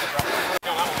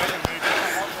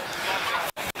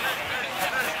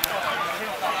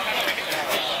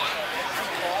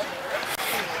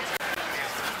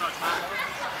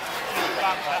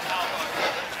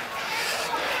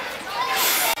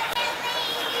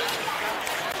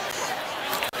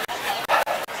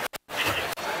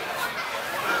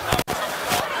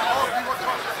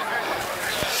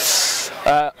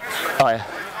 Oh yeah.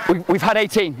 We've had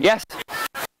 18, yes?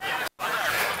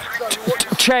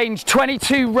 Change,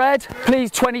 22 red,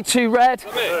 please, 22 red.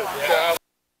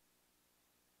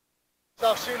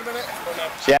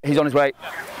 Yeah, he's on his way.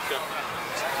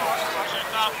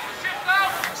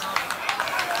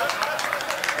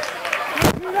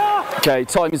 Okay,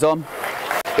 time is on.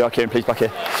 Yeah, Kieran, please, back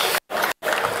here.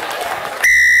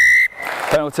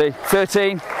 Penalty,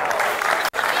 13.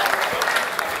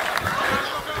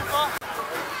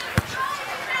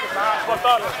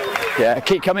 Yeah,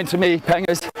 keep coming to me,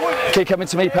 Pengers. Keep coming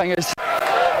to me, Pengers.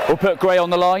 We'll put Gray on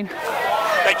the line.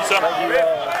 Thank you, sir.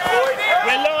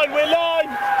 We're line.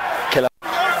 Killer.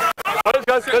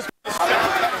 Let's go.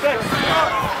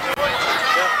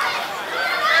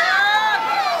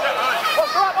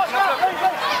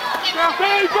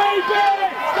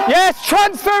 Yes,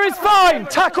 transfer is fine.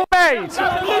 Tackle made.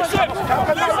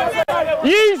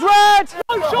 Use red.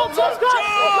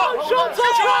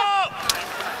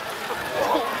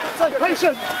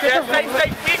 Patient.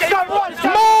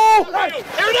 More.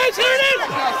 Here it is.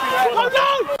 Go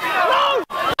down.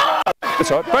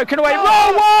 That's all right. Broken away.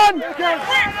 Roll one.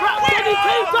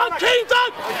 Keep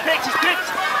done.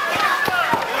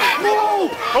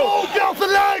 Oh, get off the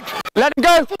leg. Let him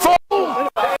go.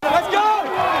 Let's go.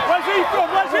 Where's he from?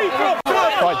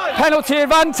 Right. Penalty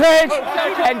advantage.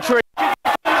 Entry.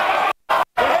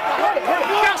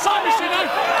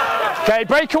 Okay,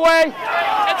 breakaway.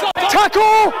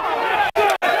 Tackle.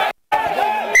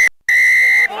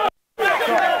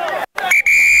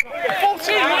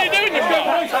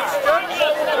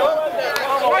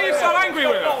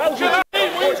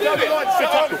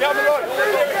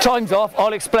 Time's off.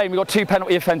 I'll explain. We've got 2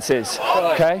 penalty offences.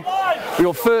 Okay.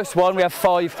 Your first one, we have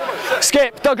 5.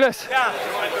 Skip, Douglas.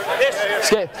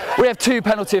 Skip. We have 2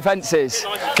 penalty offences.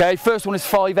 Okay. First one is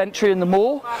 5 entry in the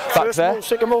maul back there.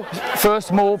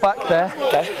 First maul back there.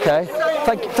 Okay.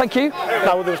 Thank you.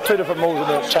 No, there was 2 different mauls in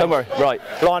there. Don't worry. Right.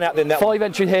 Line out then. That 5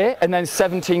 entry here, and then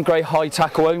 17 grey high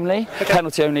tackle only. Okay.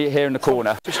 Penalty only here in the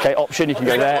corner. Okay. Option. You can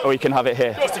go there, or you can have it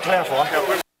here. Just to clarify.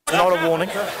 Not a warning.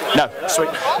 No.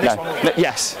 Sweet. No.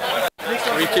 Yes.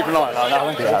 We keep an eye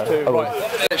on that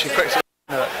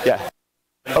now. Yeah.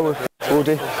 Oh, we'll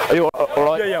do. Are you all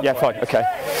right? Yeah, fine. Okay.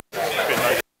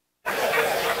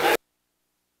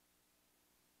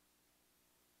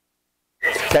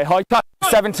 Okay, high touch,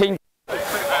 17.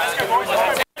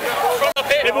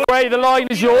 Ray, the line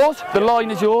is yours. The line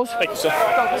is yours. Thank you, sir.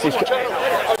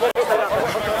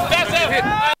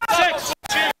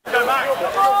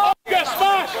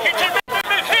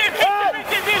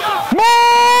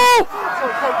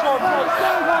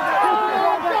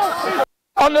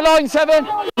 On the line, 7.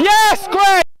 Yes,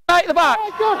 great. Right at the back.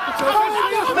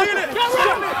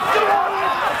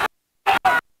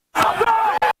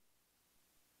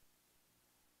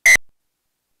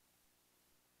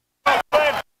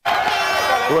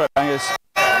 Work, bangers.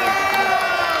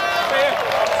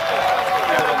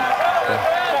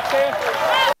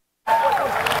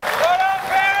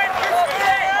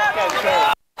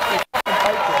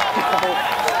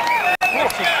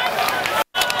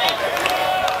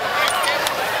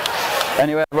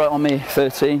 Anyway, right on me,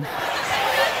 13.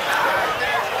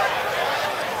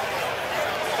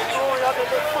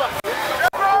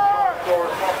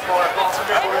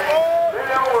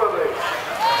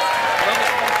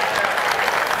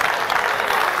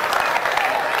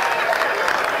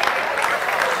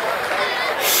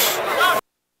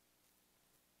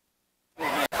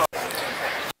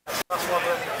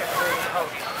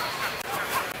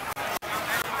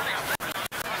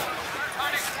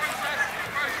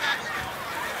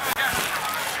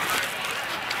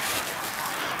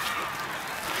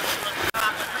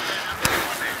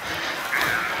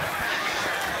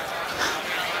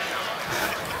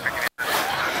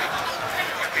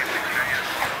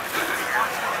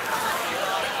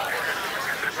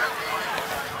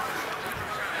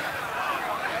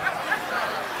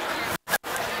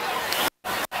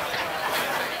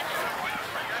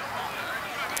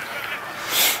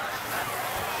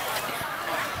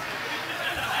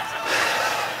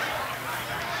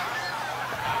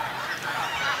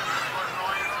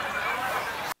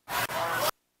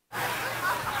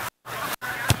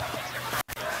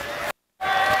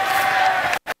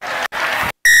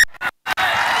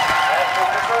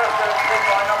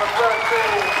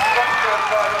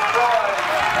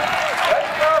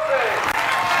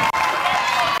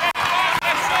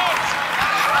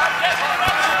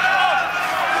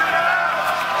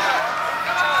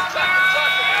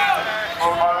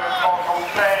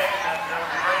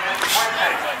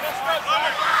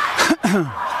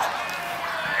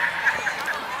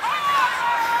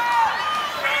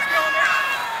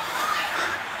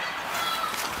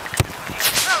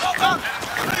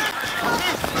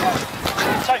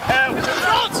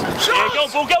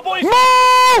 Go, boys!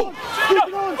 Move!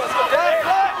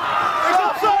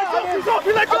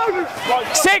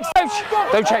 6,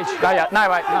 don't change. No, yeah, no,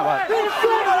 wait, no, wait.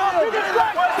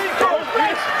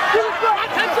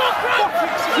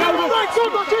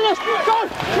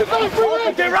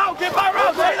 Get round, get back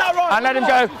round, take that right. And let him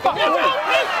go. Take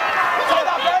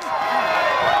that, Ben.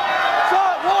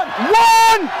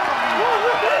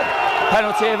 1!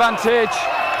 Penalty advantage.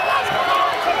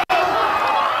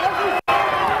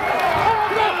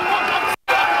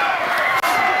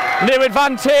 New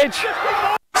advantage.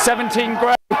 17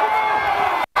 grey.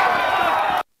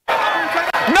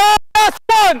 No, that's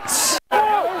once!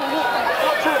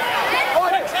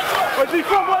 Where's he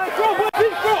from?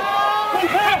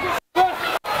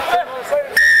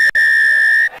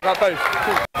 that both?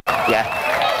 Yeah.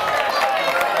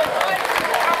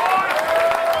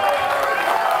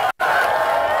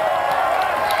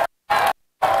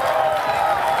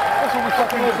 That's all we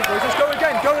fucking do. Just go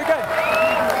again, go again.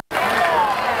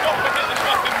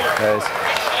 There it is.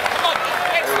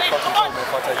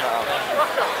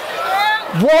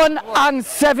 1 and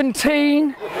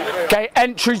 17. Okay,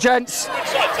 entry, gents. We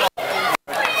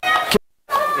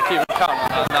keep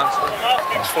counting on that.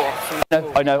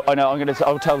 No, I know.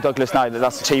 I'll tell Douglas now that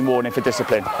that's a team warning for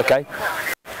discipline. Okay.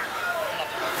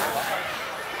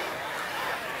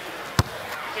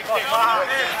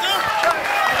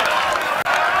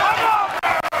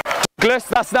 Douglas,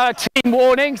 that's now a team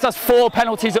warning. So that's 4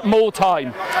 penalties at more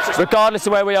time, regardless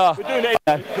of where we are. We're doing it.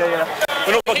 Yeah.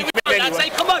 We're not fucking doing it anyway.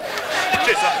 Come on.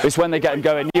 It's when they get them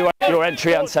going. Your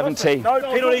entry and 17. No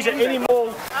penalties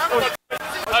anymore.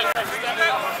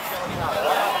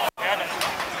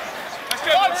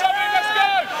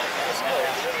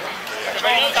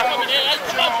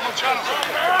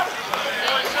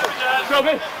 Go, go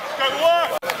work!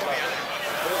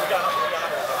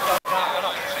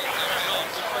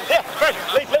 Yeah, Fred,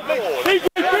 lead.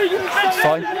 It's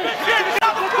fine.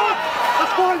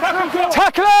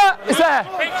 Tackler is there.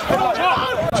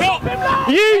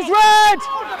 Use red.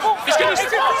 He's going to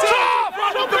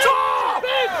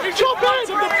chop it!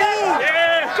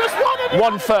 Yeah. Just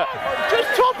 1 foot. Just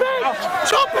chop it!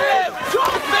 Chop it!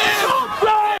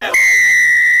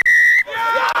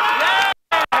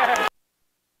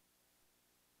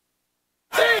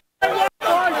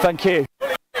 Thank you.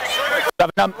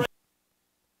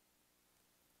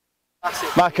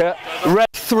 Macca,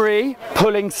 red 3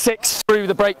 pulling 6 through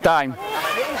the breakdown.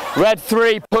 Red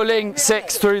 3 pulling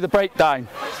 6 through the breakdown.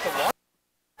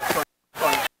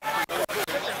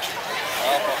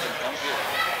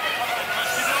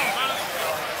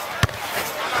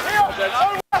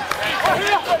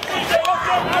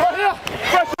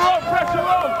 Pressure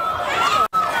on!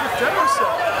 Generous,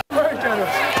 sir. Very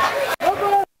generous.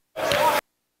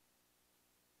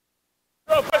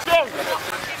 Go, pressure on!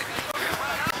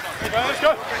 Let's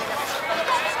go.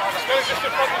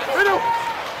 Middle!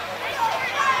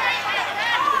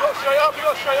 We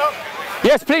got straight up.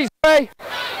 Yes, please, Ray.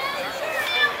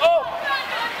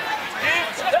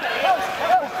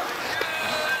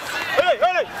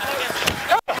 Ready!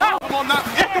 Come on now.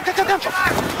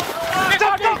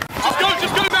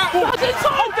 Just go back.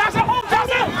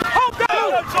 Hold down.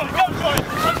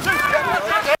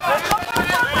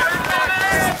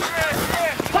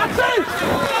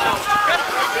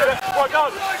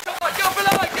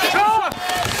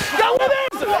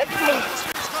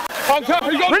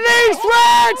 Release,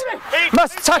 red!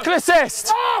 Must tackle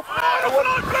assist.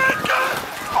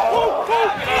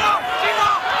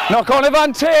 Knock on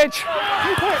advantage.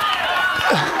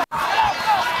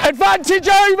 Advantage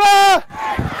over.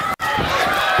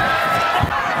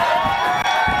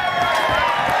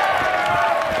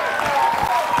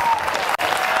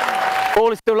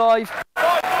 Ball is still live.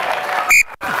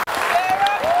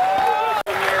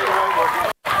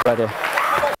 Ready.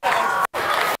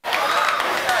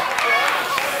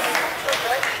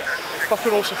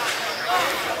 Fucking awesome.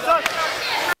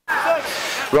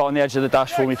 Right on the edge of the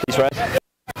dash for me, please, Red.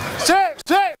 Six!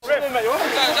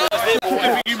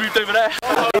 You moved over there.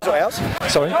 What else?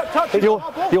 Sorry.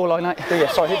 Your line, mate. Yeah,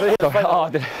 sorry. Oh, I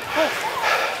did.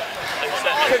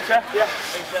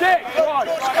 Six!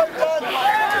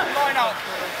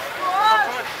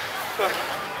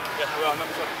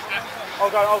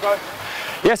 I'll go.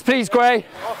 Yes, please, Gray.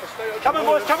 Come on,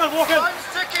 boys, come on, walk in.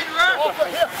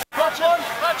 Clutch on.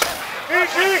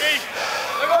 Easy!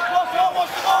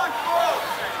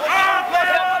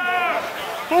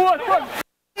 Forward, front.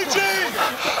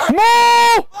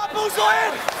 More!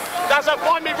 That's a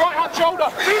find me right hand shoulder.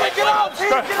 Get out!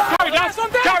 Carry, lads.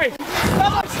 Carry.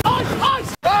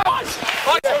 Nice.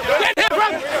 Get here,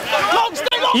 Brad. Long,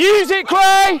 stay long. Use it,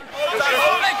 Gray.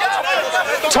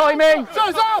 Timing.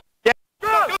 Yeah.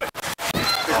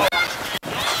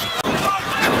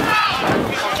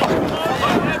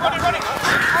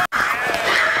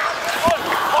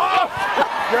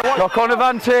 Knock on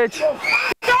advantage.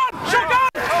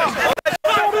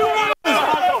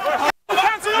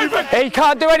 He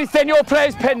can't do anything, your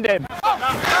player's pinned him.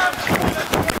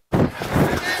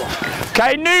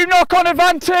 Okay, new knock on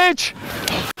advantage.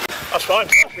 That's fine.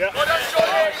 Yeah.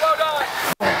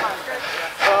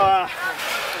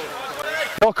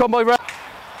 Knock on by Red.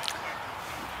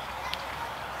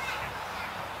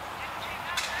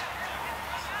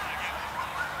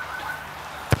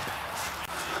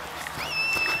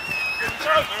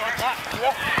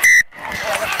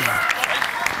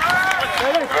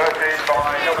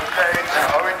 By number 10,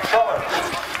 Owen Thomas.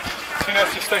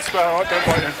 Let's just stay square, alright? Don't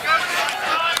bite him.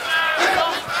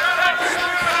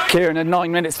 Kieran had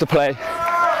 9 minutes to play.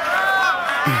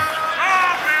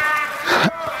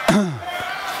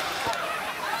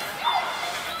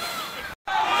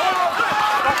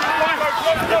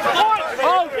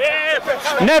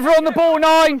 Never on the ball,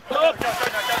 9.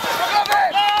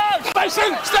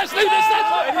 Spacing! Stretch, leave it, stretch!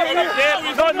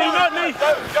 Yeah, not me.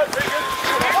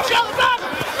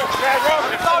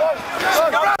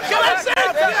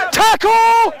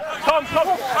 Tackle! Come.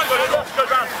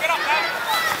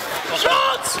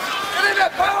 Shots! Get in there,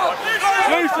 power!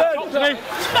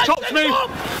 Chop to me!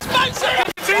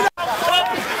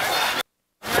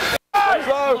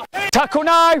 Tackle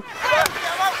now!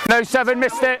 No, 7,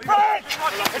 missed it.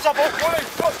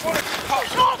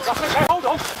 Hold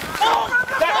on!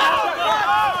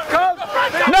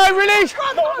 No, release!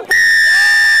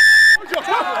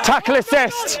 Tackle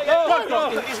assist.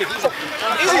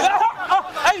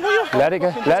 Let it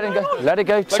go.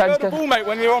 Change go. Ball, mate,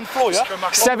 when you're on floor, yeah?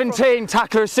 17,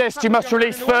 tackler assist. You must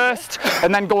release first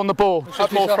and then go on the ball.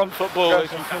 It's more front foot ball. Go,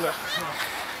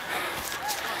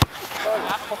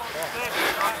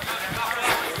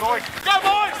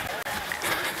 boys!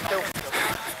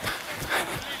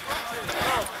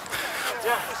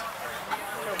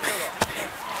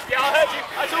 Yeah, I heard you.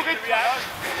 That's all good.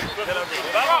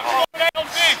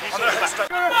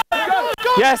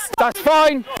 Yes, that's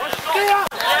fine.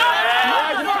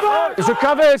 It's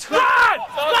recovered.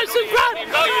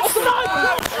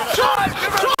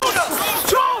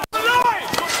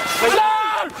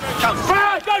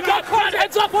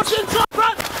 Heads up, watch it,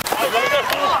 Brad!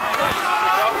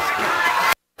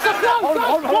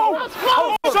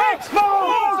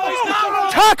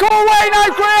 Tackle away now,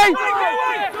 Gray!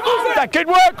 Good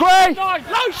work, Gray!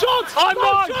 No shots! I'm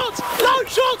no shots! No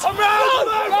shots! I'm no!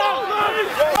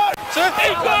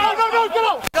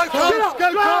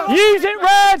 Use it,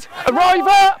 Red! Arrive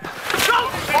up!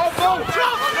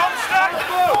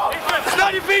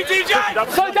 Start your feet, DJ!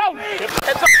 Slow down!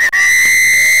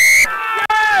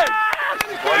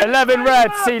 11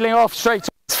 Red, sealing off straight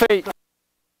to his feet.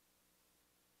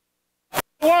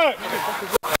 Work!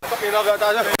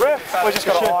 We just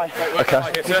got an eye. Okay.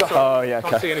 Oh, yeah,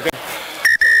 okay.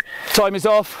 Time is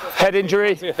off. Head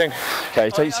injury. Okay,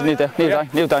 take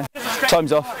kneel down.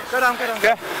 Time's off. Go down.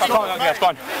 Yeah, I can't. Yeah, it's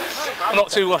fine. I'm not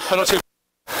too.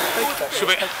 Should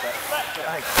be.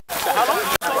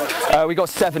 We got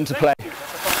 7 to play.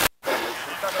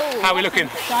 How are we looking?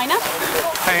 China?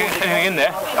 Anything in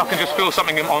there? I can just feel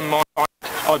something on my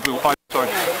eyeball. Sorry.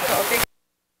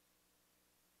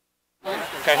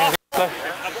 Okay, anything there?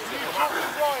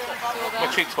 My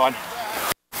cheek's fine.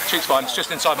 Cheek's fine. It's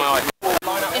just inside my eye.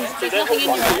 There's nothing in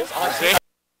your eyes. See?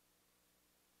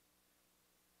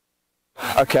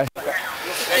 Okay.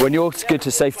 When you're good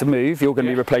to safe to move, you're going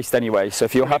to be replaced anyway. So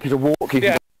if you're happy to walk, you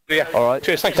can. Yeah. All right.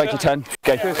 Cheers. Thank you, 10.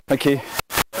 Okay. Thank you.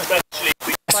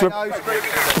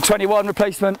 21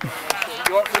 replacement.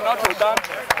 You want the nudge or Dan?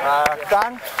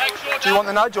 Dan? Do you want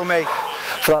the nudge or me?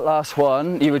 For that last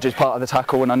one, you were just part of the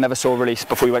tackle and I never saw a release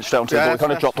before you went straight onto the ball. You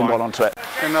kind of dropped the ball onto it.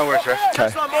 No worries, sir.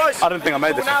 Okay. I don't think I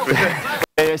made this.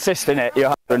 You're assisting it,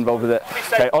 you're involved with it.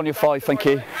 Okay, on your 5, thank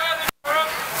you.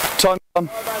 Time.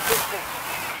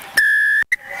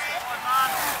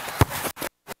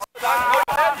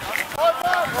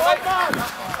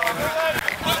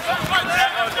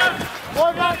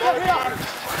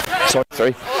 Sorry,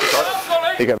 3.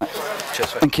 Here you go, mate.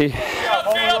 Cheers, thank you.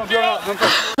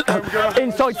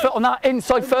 Inside foot on that,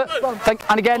 inside foot.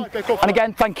 And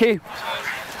again, thank you.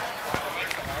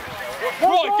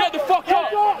 Right, get the fuck up!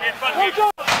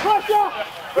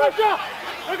 Pressure!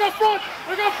 We go front!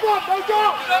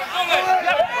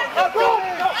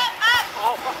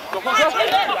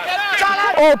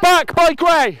 Oh, back by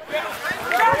Gray.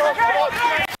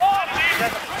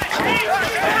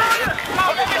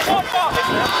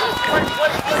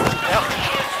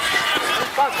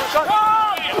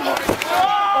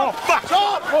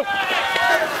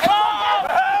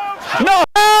 No,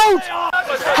 out!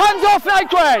 Hands off now,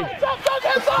 Gray.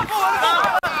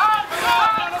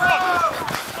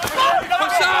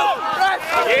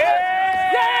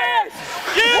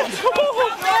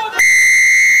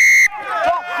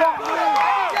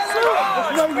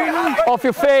 Off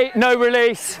your feet, no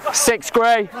release. 6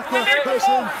 Gray.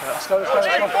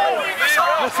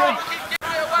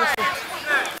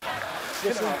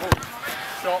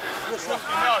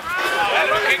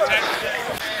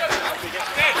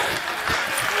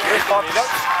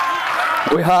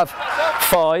 We have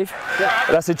 5.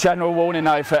 That's a general warning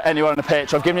now for anyone on the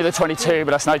pitch. I've given you the 22,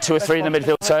 but that's now 2 or 3 in the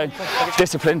midfield zone.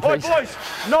 Discipline, please.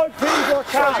 No pins or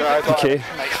counts. Thank you.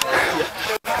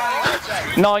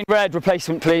 9 red,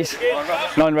 replacement please.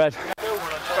 9 red.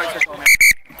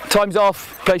 Time's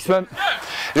off, placement.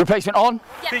 Replacement on?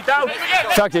 Feet down.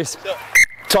 Thank you.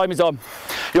 Time is on.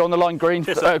 You're on the line, green.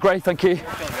 Grey, thank you.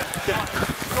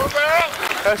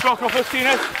 Let's rock off 15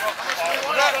 head.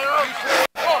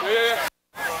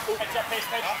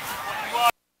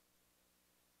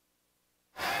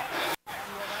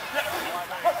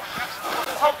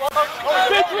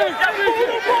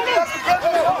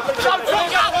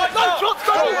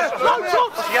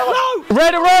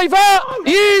 Red arriver,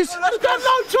 use! Let's go,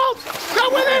 no chops! Go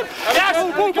with him!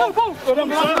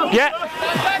 Yes!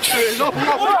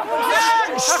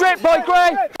 Yeah. Stripped by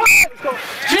Grey.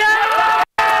 Yes!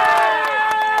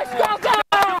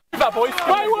 That boy.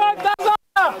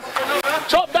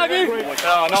 Chop, Daggy!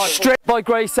 Oh, nice. Stripped by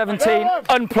Grey, 17.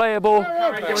 Unplayable.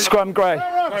 Scrum Grey.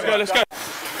 Let's go, let's go.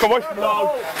 Come on.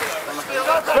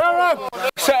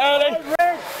 Set early.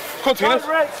 Continue.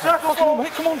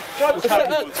 Come on.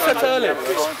 Set early.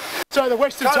 So the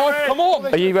Western time. Come on.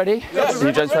 Are you ready? Yes. Are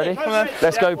you gents ready?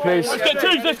 Let's go, please. Let's get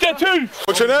twos. Let's get twos.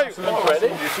 What's your name? Ready.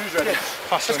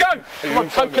 Let's go. Come on.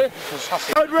 Okay.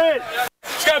 Red.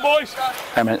 Let's go, boys.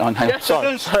 Hang on a minute. Hang on.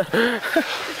 Sorry.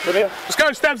 Let's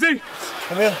go, Stabsy.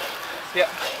 Come here. Yeah.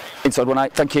 Inside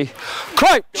 1-8. Thank you.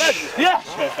 Crouch. Yeah.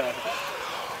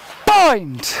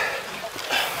 Bind.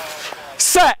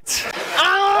 Set.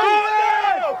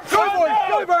 Go, boys.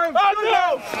 Go, Baron.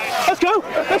 Let's go.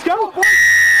 Let's go.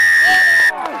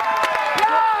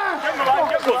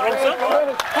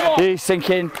 He's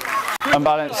sinking.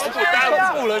 Unbalanced.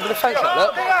 All over the face like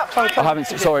that. I haven't.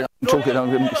 Sorry, I'm talking.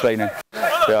 I'm explaining.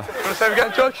 Yeah. Say we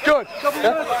get George. Good.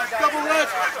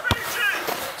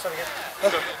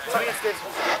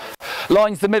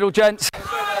 Lines the middle, gents.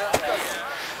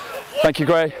 Thank you,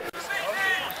 Grey.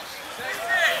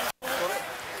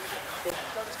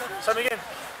 Something again.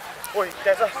 Oi,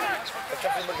 Deza.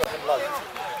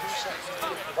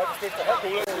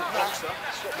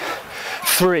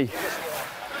 3.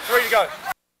 3 to go.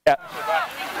 Yeah.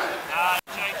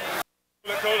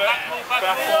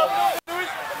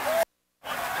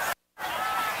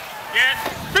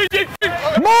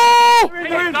 More!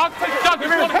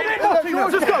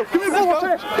 Let's go. Give me the ball.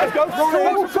 Let's go.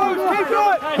 Keep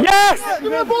going. Yes!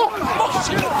 Give me the ball.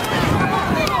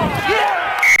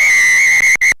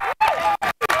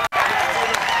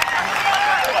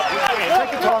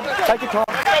 Take your time.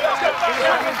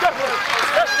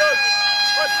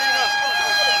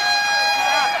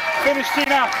 Finish,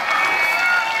 Tina.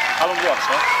 How long was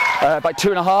that? About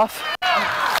 2.5.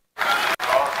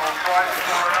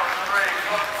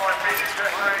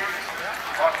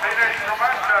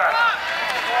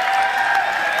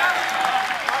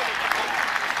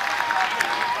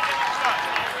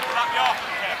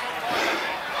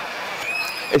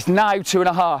 It's now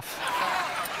 2.5.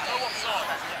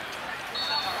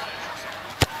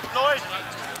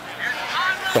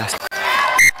 Yes.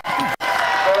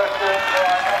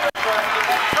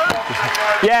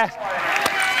 Yeah.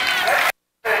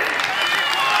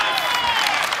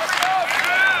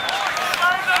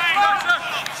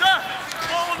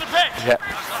 Yeah.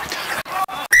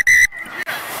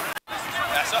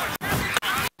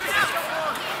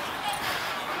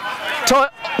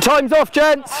 Time's off,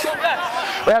 gents.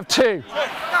 We have 2.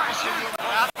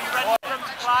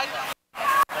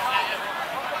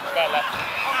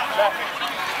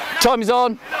 Time is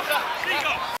on.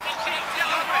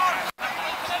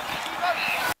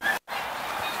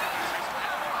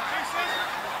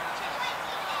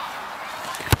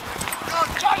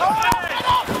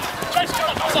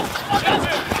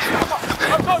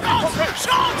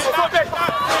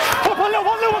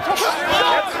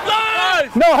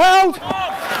 No hold.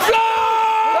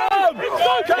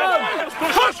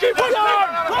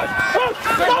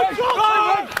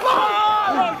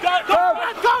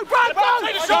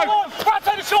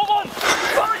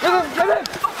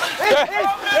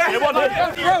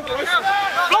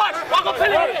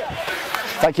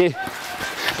 Thank you.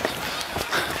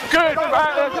 Good.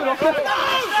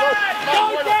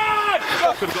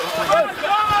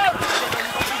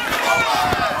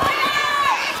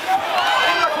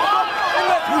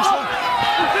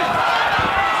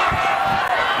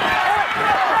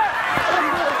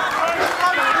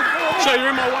 So you're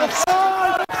in my one.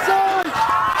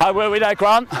 How were we there,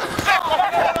 Grant?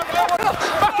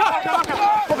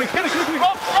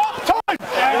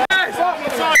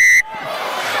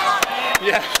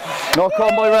 Yeah. Knock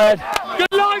on by Red.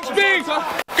 Good line speed.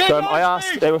 Good I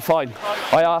asked, they were fine.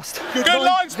 I asked. Good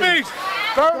line speed.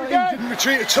 Baron didn't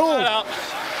retreat at all.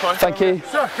 Thank you.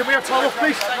 Sir, can we have time off,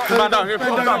 please? Man down. Here,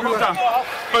 put down.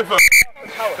 Both of them.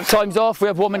 Time's off. We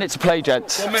have 1 minute to play,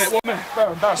 gents. 1 minute, 1 minute.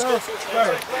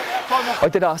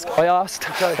 I asked,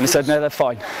 and they said no, they're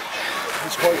fine.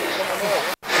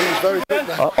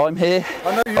 I'm here.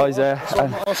 He's there.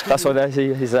 And that's why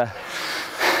he's there.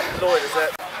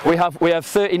 We have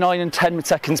 39 and 10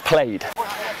 seconds played.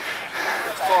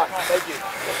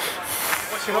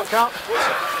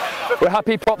 We're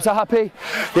happy. Props are happy.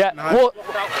 Yeah.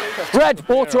 Red,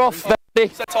 water off.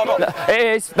 It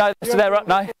is. No, so they're up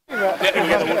now.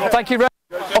 Thank you, Red.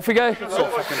 Off we go.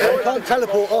 Can't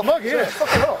teleport off.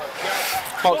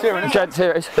 Gents,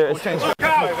 here it is. Here it is.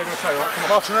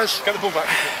 Martinez, Get the ball back.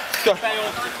 go.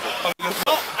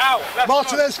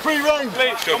 Martinez, free rein.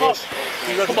 Come on.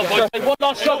 Come on, boys. One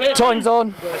last shot here. Time's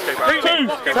on. 2.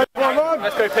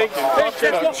 Let's go, Pink.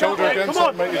 Shoulder again. Come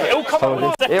on. It'll come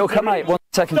out. It'll come out. 1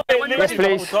 second. Yes,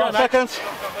 please. Seconds.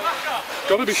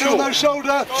 Gotta be Still no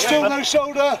shoulder. Still no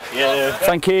shoulder.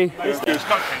 Thank you.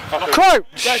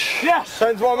 Crouch. Yes.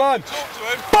 Sends one man.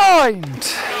 Bind.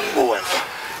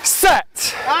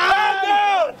 Set.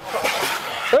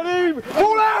 Ready.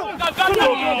 Ball out.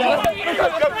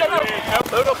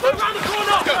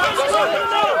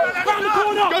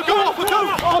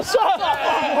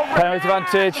 Penalty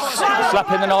advantage.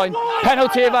 Slap in the 9.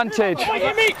 Penalty advantage.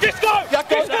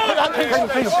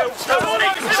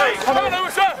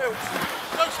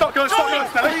 Stop going.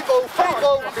 Free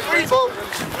ball.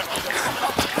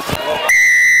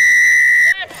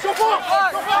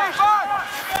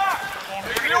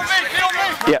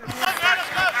 Yep.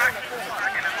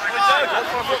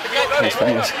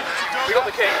 We got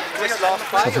the kick. This last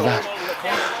play.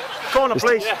 Corner,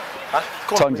 please.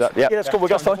 Time's up. Yeah. Let's go. We're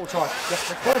going for the full time.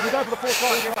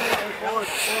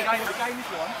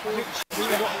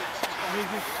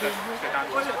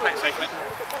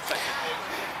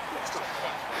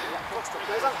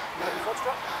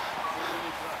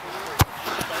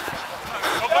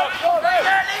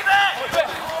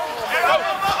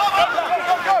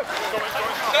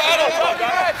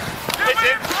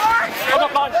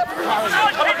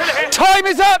 Time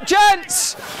is up,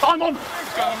 gents! Time on!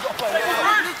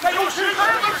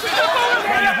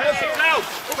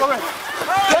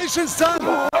 Patience time.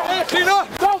 I've got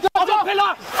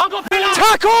pillar!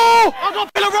 Tackle! I've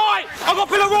got pillar right!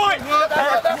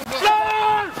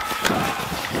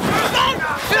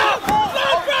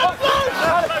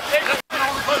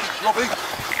 Robbie.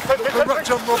 Good ruck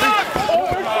jump, Robbie.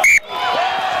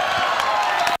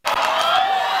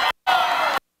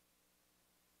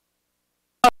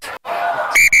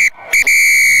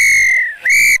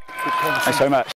 Thanks so much.